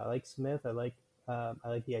 I like Smith. I like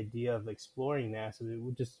the idea of exploring Nassib. It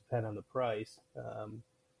would just depend on the price.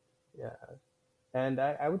 And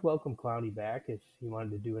I would welcome Clowney back if he wanted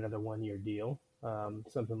to do another 1-year deal,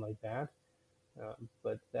 something like that.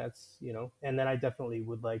 But that's, and then I definitely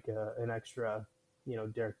would like an extra,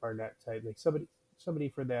 Derek Barnett type, like somebody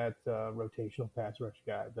for that rotational pass rush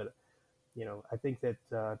guy. But, I think that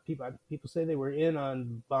people say they were in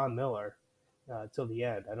on Von Miller till the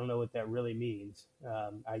end. I don't know what that really means.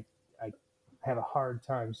 I have a hard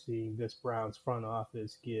time seeing this Browns front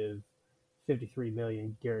office give $53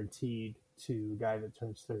 million guaranteed to a guy that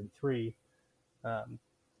turns 33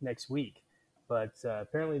 next week. But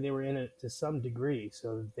apparently they were in it to some degree,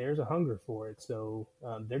 so there's a hunger for it. So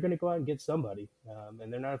they're going to go out and get somebody,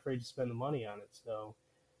 and they're not afraid to spend the money on it. So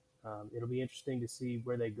it'll be interesting to see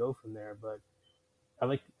where they go from there. But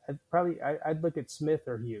I'd look at Smith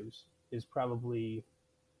or Hughes is probably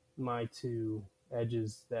my 2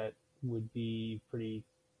 edges that would be pretty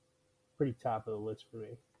top of the list for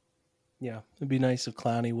me. Yeah, it'd be nice if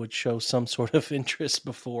Clowney would show some sort of interest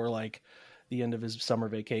before like the end of his summer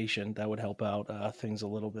vacation. That would help out things a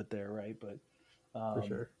little bit there, right? But for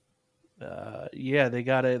sure. They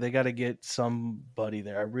gotta get somebody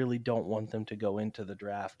there. I really don't want them to go into the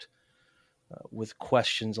draft with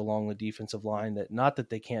questions along the defensive line. That not that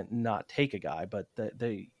they can't not take a guy, but that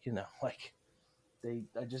they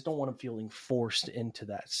I just don't want them feeling forced into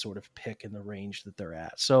that sort of pick in the range that they're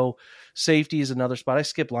at. So safety is another spot. I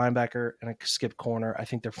skip linebacker and I skip corner. I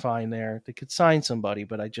think they're fine there. They could sign somebody,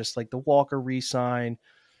 but I just like the Walker re-sign.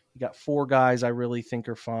 You got 4 guys I really think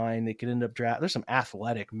are fine. They could end up there's some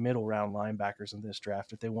athletic middle round linebackers in this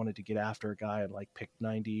draft if they wanted to get after a guy at like pick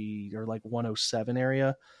 90 or like 107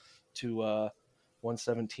 area to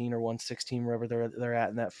 117 or 116, wherever they're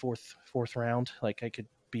at in that fourth round. Like I could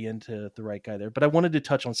be into the right guy there, but I wanted to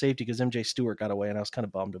touch on safety because MJ Stewart got away and I was kind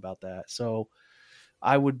of bummed about that. So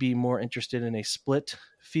I would be more interested in a split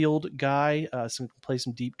field guy, play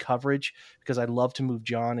some deep coverage because I'd love to move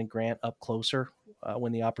John and Grant up closer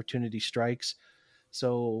when the opportunity strikes.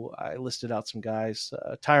 So I listed out some guys.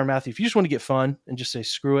 Tyrann Mathieu, if you just want to get fun and just say,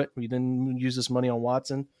 screw it, we didn't use this money on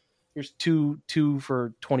Watson, here's two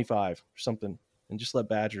for 25 or something, and just let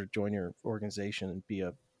Badger join your organization and be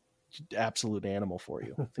a absolute animal for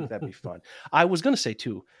you. I think that'd be fun. I was going to say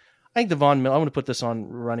too, I think the Von Miller, I'm going to put this on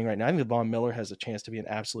running right now. I think the Von Miller has a chance to be an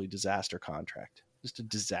absolutely disaster contract. Just a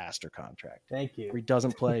disaster contract. Thank you. Where he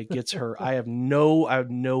doesn't play, gets hurt. I have no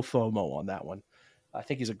FOMO on that one. I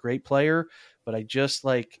think he's a great player, but I just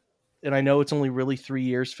and I know it's only really 3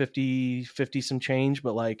 years, 50 some change,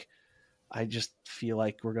 but I just feel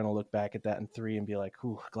like we're going to look back at that in 3 and be like,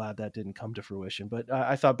 ooh, glad that didn't come to fruition. But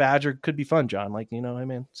I thought Badger could be fun, John. Hey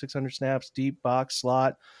man, 600 snaps, deep box,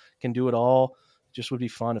 slot, can do it all. Just would be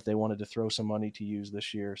fun if they wanted to throw some money to use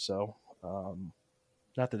this year. So,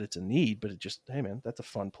 not that it's a need, but it just, hey man, that's a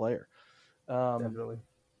fun player. Definitely.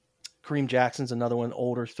 Kareem Jackson's another one,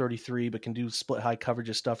 older, 33, but can do split high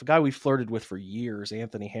coverages stuff. A guy we flirted with for years,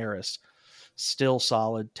 Anthony Harris, still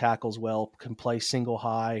solid, tackles well, can play single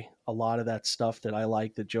high. A lot of that stuff that I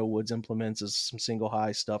like that Joe Woods implements is some single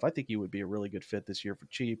high stuff. I think he would be a really good fit this year for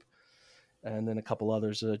cheap. And then a couple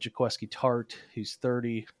others, Jaquiski Tart, who's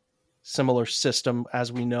 30, similar system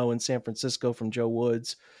as we know in San Francisco from Joe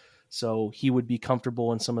Woods. So he would be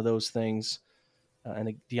comfortable in some of those things.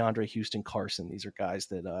 And DeAndre Houston Carson. These are guys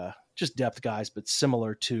that just depth guys, but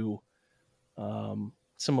similar to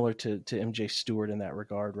MJ Stewart in that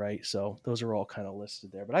regard, right? So those are all kind of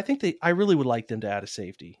listed there. But I think I really would like them to add a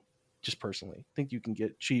safety, just personally. I think you can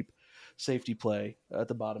get cheap safety play at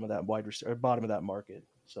the bottom of that bottom of that market.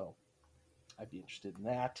 So I'd be interested in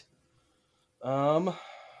that.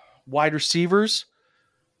 Wide receivers.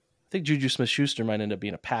 I think Juju Smith-Schuster might end up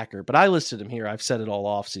being a Packer, but I listed him here. I've said it all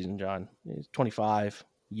off season, John. He's 25,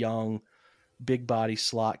 young, big body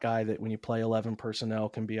slot guy that when you play 11 personnel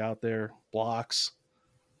can be out there, blocks,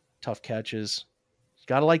 tough catches. You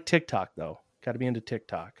got to like TikTok, though. Got to be into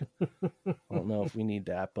TikTok. I don't know if we need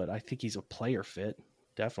that, but I think he's a player fit.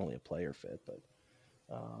 Definitely a player fit. But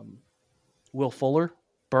Will Fuller,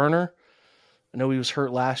 burner. I know he was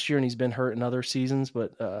hurt last year and he's been hurt in other seasons,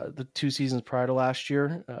 but the 2 seasons prior to last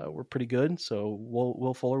year were pretty good. So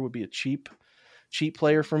Will Fuller would be a cheap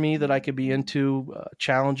player for me that I could be into,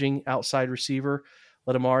 challenging outside receiver.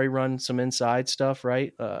 Let Amari run some inside stuff,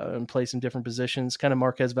 right, and play some different positions. Kind of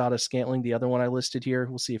Marquez Valdes-Scantling, the other one I listed here.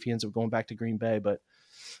 We'll see if he ends up going back to Green Bay, but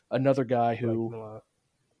another guy who,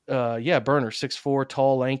 burner, 6'4",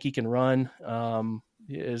 tall, lanky, can run.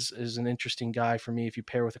 Is an interesting guy for me if you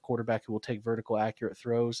pair with a quarterback who will take vertical accurate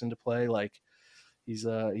throws into play. He's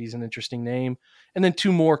an interesting name. And then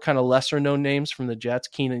 2 more kind of lesser known names from the Jets.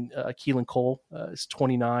 Keelan Cole is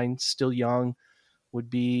 29, still young, would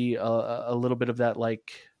be a little bit of that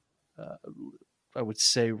I would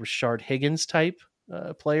say Rashard Higgins type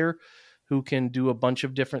player who can do a bunch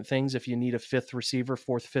of different things. If you need a 4th,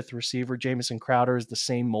 5th receiver, Jamison Crowder is the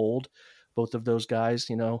same mold. Both of those guys,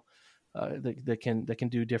 that can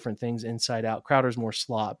do different things inside out. Crowder's more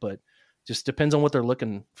slot, but just depends on what they're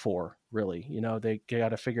looking for, really. They got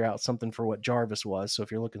to figure out something for what Jarvis was. So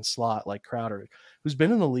if you're looking slot like Crowder, who's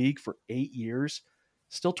been in the league for 8 years,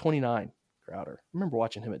 still 29, Crowder. I remember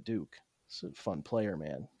watching him at Duke. He's a fun player,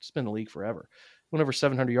 man. He's been in the league forever. Went over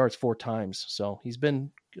 700 yards 4 times. So he's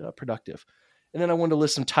been productive. And then I wanted to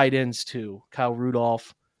list some tight ends too. Kyle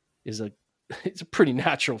Rudolph it's a pretty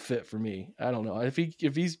natural fit for me. I don't know. If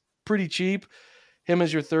he's pretty cheap, him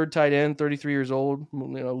as your 3rd tight end, 33 years old,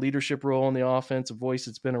 leadership role in the offense, a voice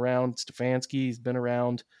that's been around. Stefanski, he's been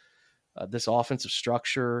around. This offensive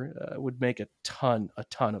structure would make a ton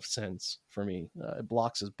of sense for me. It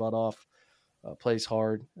blocks his butt off, plays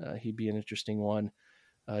hard. He'd be an interesting one.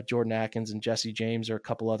 Jordan Atkins and Jesse James are a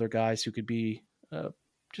couple other guys who could be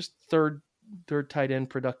just third tight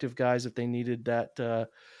end productive guys if they needed that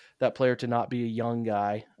player to not be a young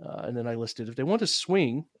guy. And then I listed, if they want to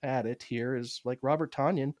swing at it here, is like Robert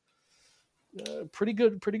Tonyan. Pretty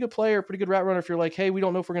good player, pretty good route runner. If you're like, hey, we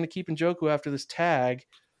don't know if we're going to keep Njoku after this tag,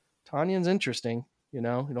 Tonyan's interesting. You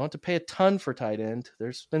don't have to pay a ton for tight end.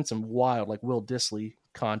 There's been some wild, like Will Dissly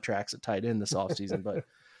contracts at tight end this offseason, but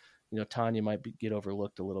Tanya might get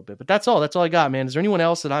overlooked a little bit. But that's all I got, man. Is there anyone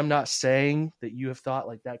else that I'm not saying that you have thought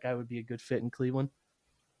like that guy would be a good fit in Cleveland?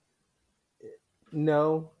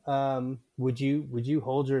 No. Would you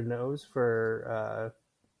hold your nose for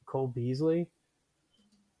Cole Beasley?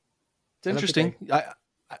 It's interesting.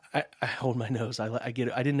 I hold my nose. I get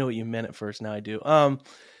it. I didn't know what you meant at first. Now I do.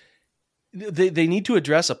 They need to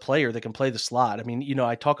address a player that can play the slot. I mean,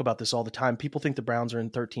 I talk about this all the time. People think the Browns are in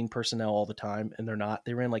 13 personnel all the time, and they're not.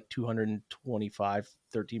 They ran like 225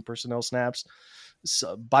 13 personnel snaps,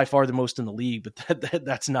 so by far the most in the league. But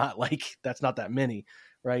that's not that many.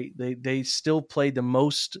 Right. They still played the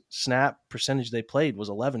most snap percentage they played was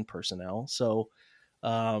 11 personnel. So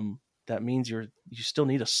that means you still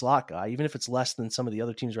need a slot guy, even if it's less than some of the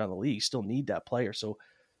other teams around the league. You still need that player. So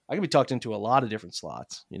I could be talked into a lot of different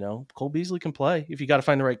slots. Cole Beasley can play if you got to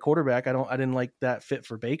find the right quarterback. I didn't like that fit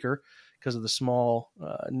for Baker because of the small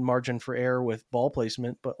margin for error with ball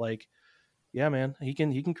placement, but yeah, man, he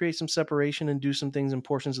can create some separation and do some things in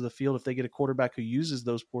portions of the field. If they get a quarterback who uses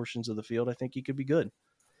those portions of the field, I think he could be good.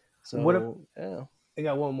 So yeah. I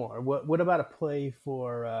got one more. What about a play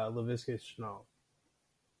for Laviska Shenault?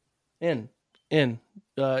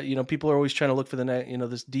 People are always trying to look for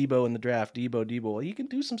this Debo in the draft. Debo. Well, he can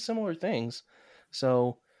do some similar things.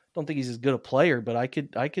 So don't think he's as good a player, but I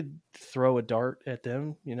could throw a dart at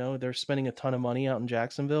them. They're spending a ton of money out in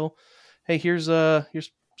Jacksonville. Hey, here's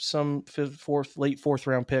some late fourth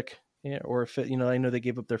round pick, or I know they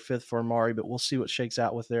gave up their fifth for Amari, but we'll see what shakes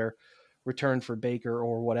out with their return for Baker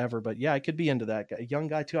or whatever. But yeah, I could be into that guy, a young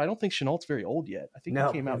guy too. I don't think Chenault's very old yet. I think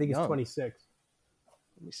he came out. I think young. He's 26.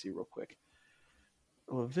 Let me see real quick.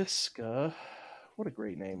 Laviska, what a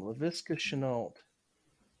great name, Laviska Shenault.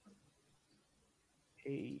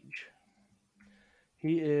 Age.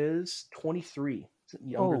 He is 23.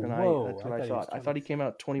 Younger than That's what I thought. I thought he came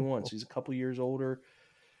out 21, so he's a couple years older.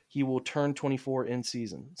 He will turn 24 in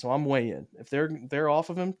season. So I'm way in. If they're off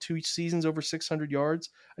of him, 2 seasons over 600 yards.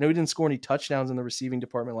 I know he didn't score any touchdowns in the receiving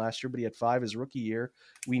department last year, but he had 5 his rookie year.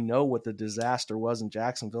 We know what the disaster was in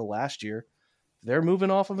Jacksonville last year. If they're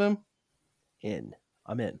moving off of him,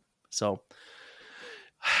 I'm in. So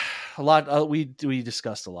a lot. We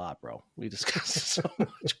discussed a lot, bro. We discussed so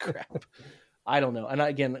much crap. I don't know. And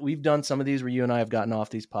again, we've done some of these where you and I have gotten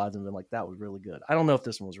off these pods and been like, that was really good. I don't know if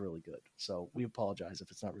this one was really good. So we apologize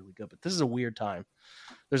if it's not really good, but this is a weird time.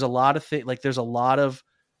 There's a lot of there's a lot of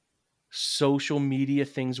social media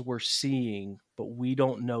things we're seeing, but we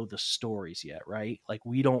don't know the stories yet, right?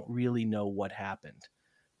 We don't really know what happened,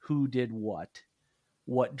 who did what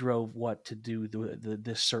drove what to do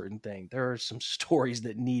this certain thing. There are some stories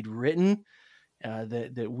that need written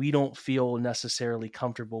that we don't feel necessarily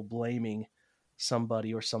comfortable blaming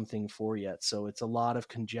somebody or something for yet. So it's a lot of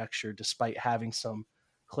conjecture despite having some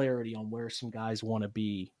clarity on where some guys want to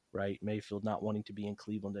be, right? Mayfield not wanting to be in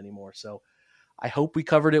Cleveland anymore. So I hope we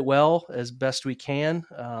covered it well as best we can.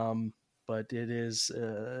 But it is,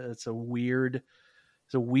 it's a weird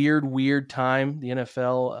time. The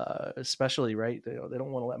NFL, especially, right? They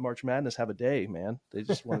don't want to let March Madness have a day, man. They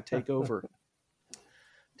just want to take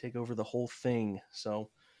over the whole thing. So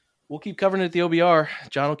we'll keep covering it at the OBR.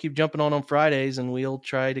 John will keep jumping on Fridays, and we'll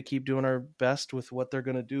try to keep doing our best with what they're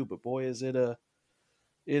going to do. But boy, it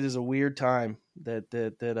is a weird time that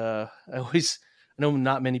I know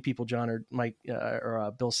not many people, John or Mike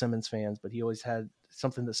or Bill Simmons fans, but he always had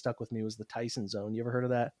something that stuck with me was the Tyson zone. You ever heard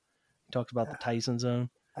of that? He talked about the Tyson zone.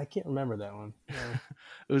 I can't remember that one. No.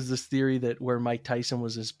 It was this theory that where Mike Tyson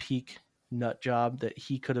was his peak nut job, that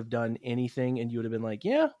he could have done anything and you would have been like,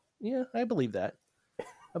 yeah, I believe that.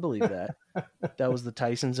 That was the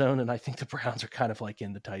Tyson zone. And I think the Browns are kind of like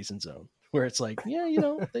in the Tyson zone where it's like, yeah,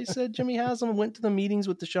 they said Jimmy Haslam went to the meetings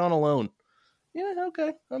with Deshaun alone. Yeah.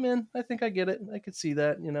 Okay. I'm in. I think I get it. I could see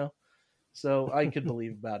that, so I could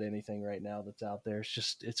believe about anything right now that's out there.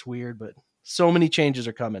 It's weird, but so many changes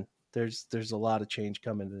are coming. There's a lot of change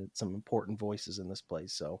coming and some important voices in this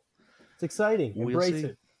place. So it's exciting. Embrace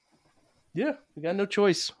it. Yeah. We got no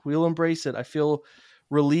choice. We'll embrace it. I feel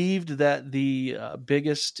relieved that the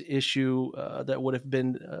biggest issue that would have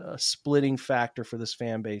been a splitting factor for this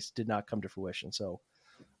fan base did not come to fruition. So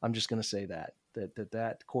I'm just going to say that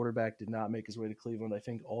quarterback did not make his way to Cleveland. I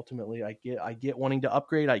think ultimately I get wanting to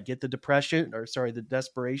upgrade. I get the the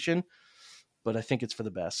desperation, but I think it's for the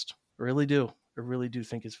best. I really do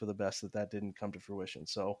think it's for the best that didn't come to fruition.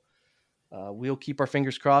 So we'll keep our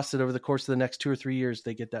fingers crossed that over the course of the next 2 or 3 years,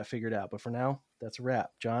 they get that figured out. But for now, that's a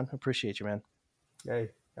wrap. John, appreciate you, man. Hey,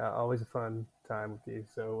 always a fun time with you.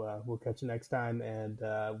 So we'll catch you next time, and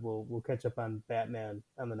we'll catch up on Batman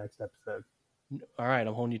on the next episode. All right,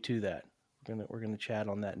 I'm holding you to that. We're gonna chat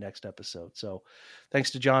on that next episode. So, thanks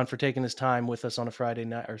to John for taking his time with us on a Thursday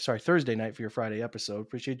night for your Friday episode.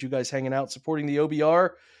 Appreciate you guys hanging out, supporting the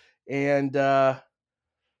OBR, and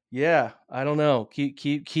yeah, I don't know.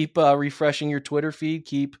 Keep refreshing your Twitter feed.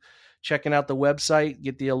 Keep checking out the website.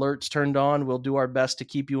 Get the alerts turned on. We'll do our best to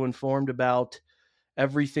keep you informed about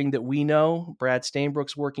everything that we know. Brad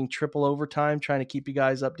Stainbrook's working triple overtime, trying to keep you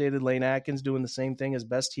guys updated. Lane Atkins doing the same thing as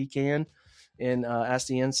best he can in Ask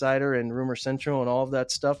the Insider and Rumor Central and all of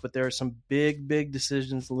that stuff. But there are some big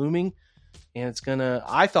decisions looming. And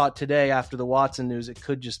I thought today after the Watson news, it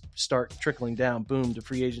could just start trickling down. Boom, to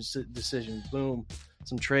free agent decisions. Boom,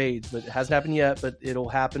 some trades, but it hasn't happened yet, but it'll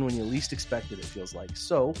happen when you least expect it, it feels like.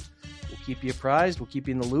 So we'll keep you apprised. We'll keep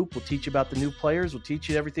you in the loop. We'll teach you about the new players. We'll teach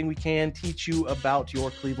you everything we can, teach you about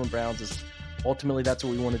your Cleveland Browns. Ultimately, that's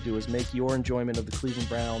what we want to do, is make your enjoyment of the Cleveland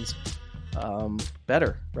Browns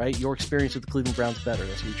better, right? Your experience with the Cleveland Browns better.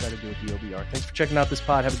 That's what we try to do with the OBR. Thanks for checking out this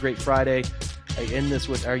pod. Have a great Friday. I end this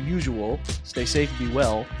with our usual, stay safe, be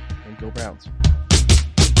well, and go Browns.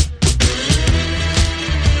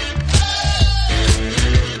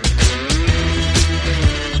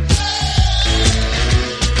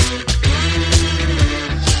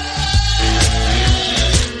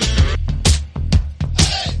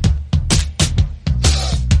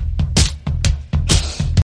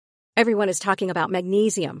 Everyone is talking about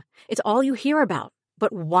magnesium. It's all you hear about.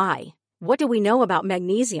 But why? What do we know about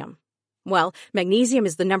magnesium? Well, magnesium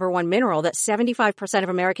is the number one mineral that 75% of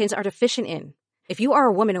Americans are deficient in. If you are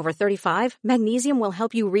a woman over 35, magnesium will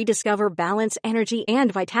help you rediscover balance, energy,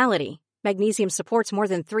 and vitality. Magnesium supports more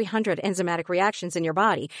than 300 enzymatic reactions in your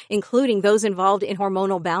body, including those involved in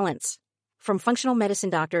hormonal balance. From functional medicine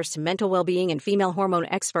doctors to mental well-being and female hormone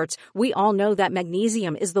experts, we all know that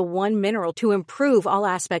magnesium is the one mineral to improve all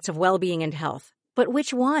aspects of well-being and health. But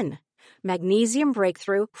which one? Magnesium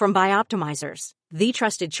Breakthrough from Bioptimizers, the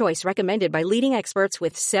trusted choice recommended by leading experts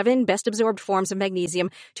with 7 best-absorbed forms of magnesium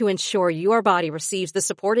to ensure your body receives the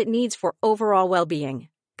support it needs for overall well-being.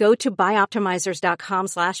 Go to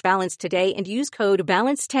bioptimizers.com/balance today and use code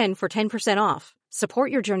BALANCE10 for 10% off.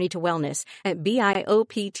 Support your journey to wellness at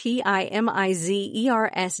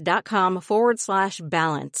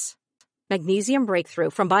bioptimizers.com/balance. Magnesium Breakthrough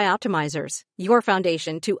from Bioptimizers, your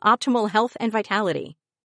foundation to optimal health and vitality.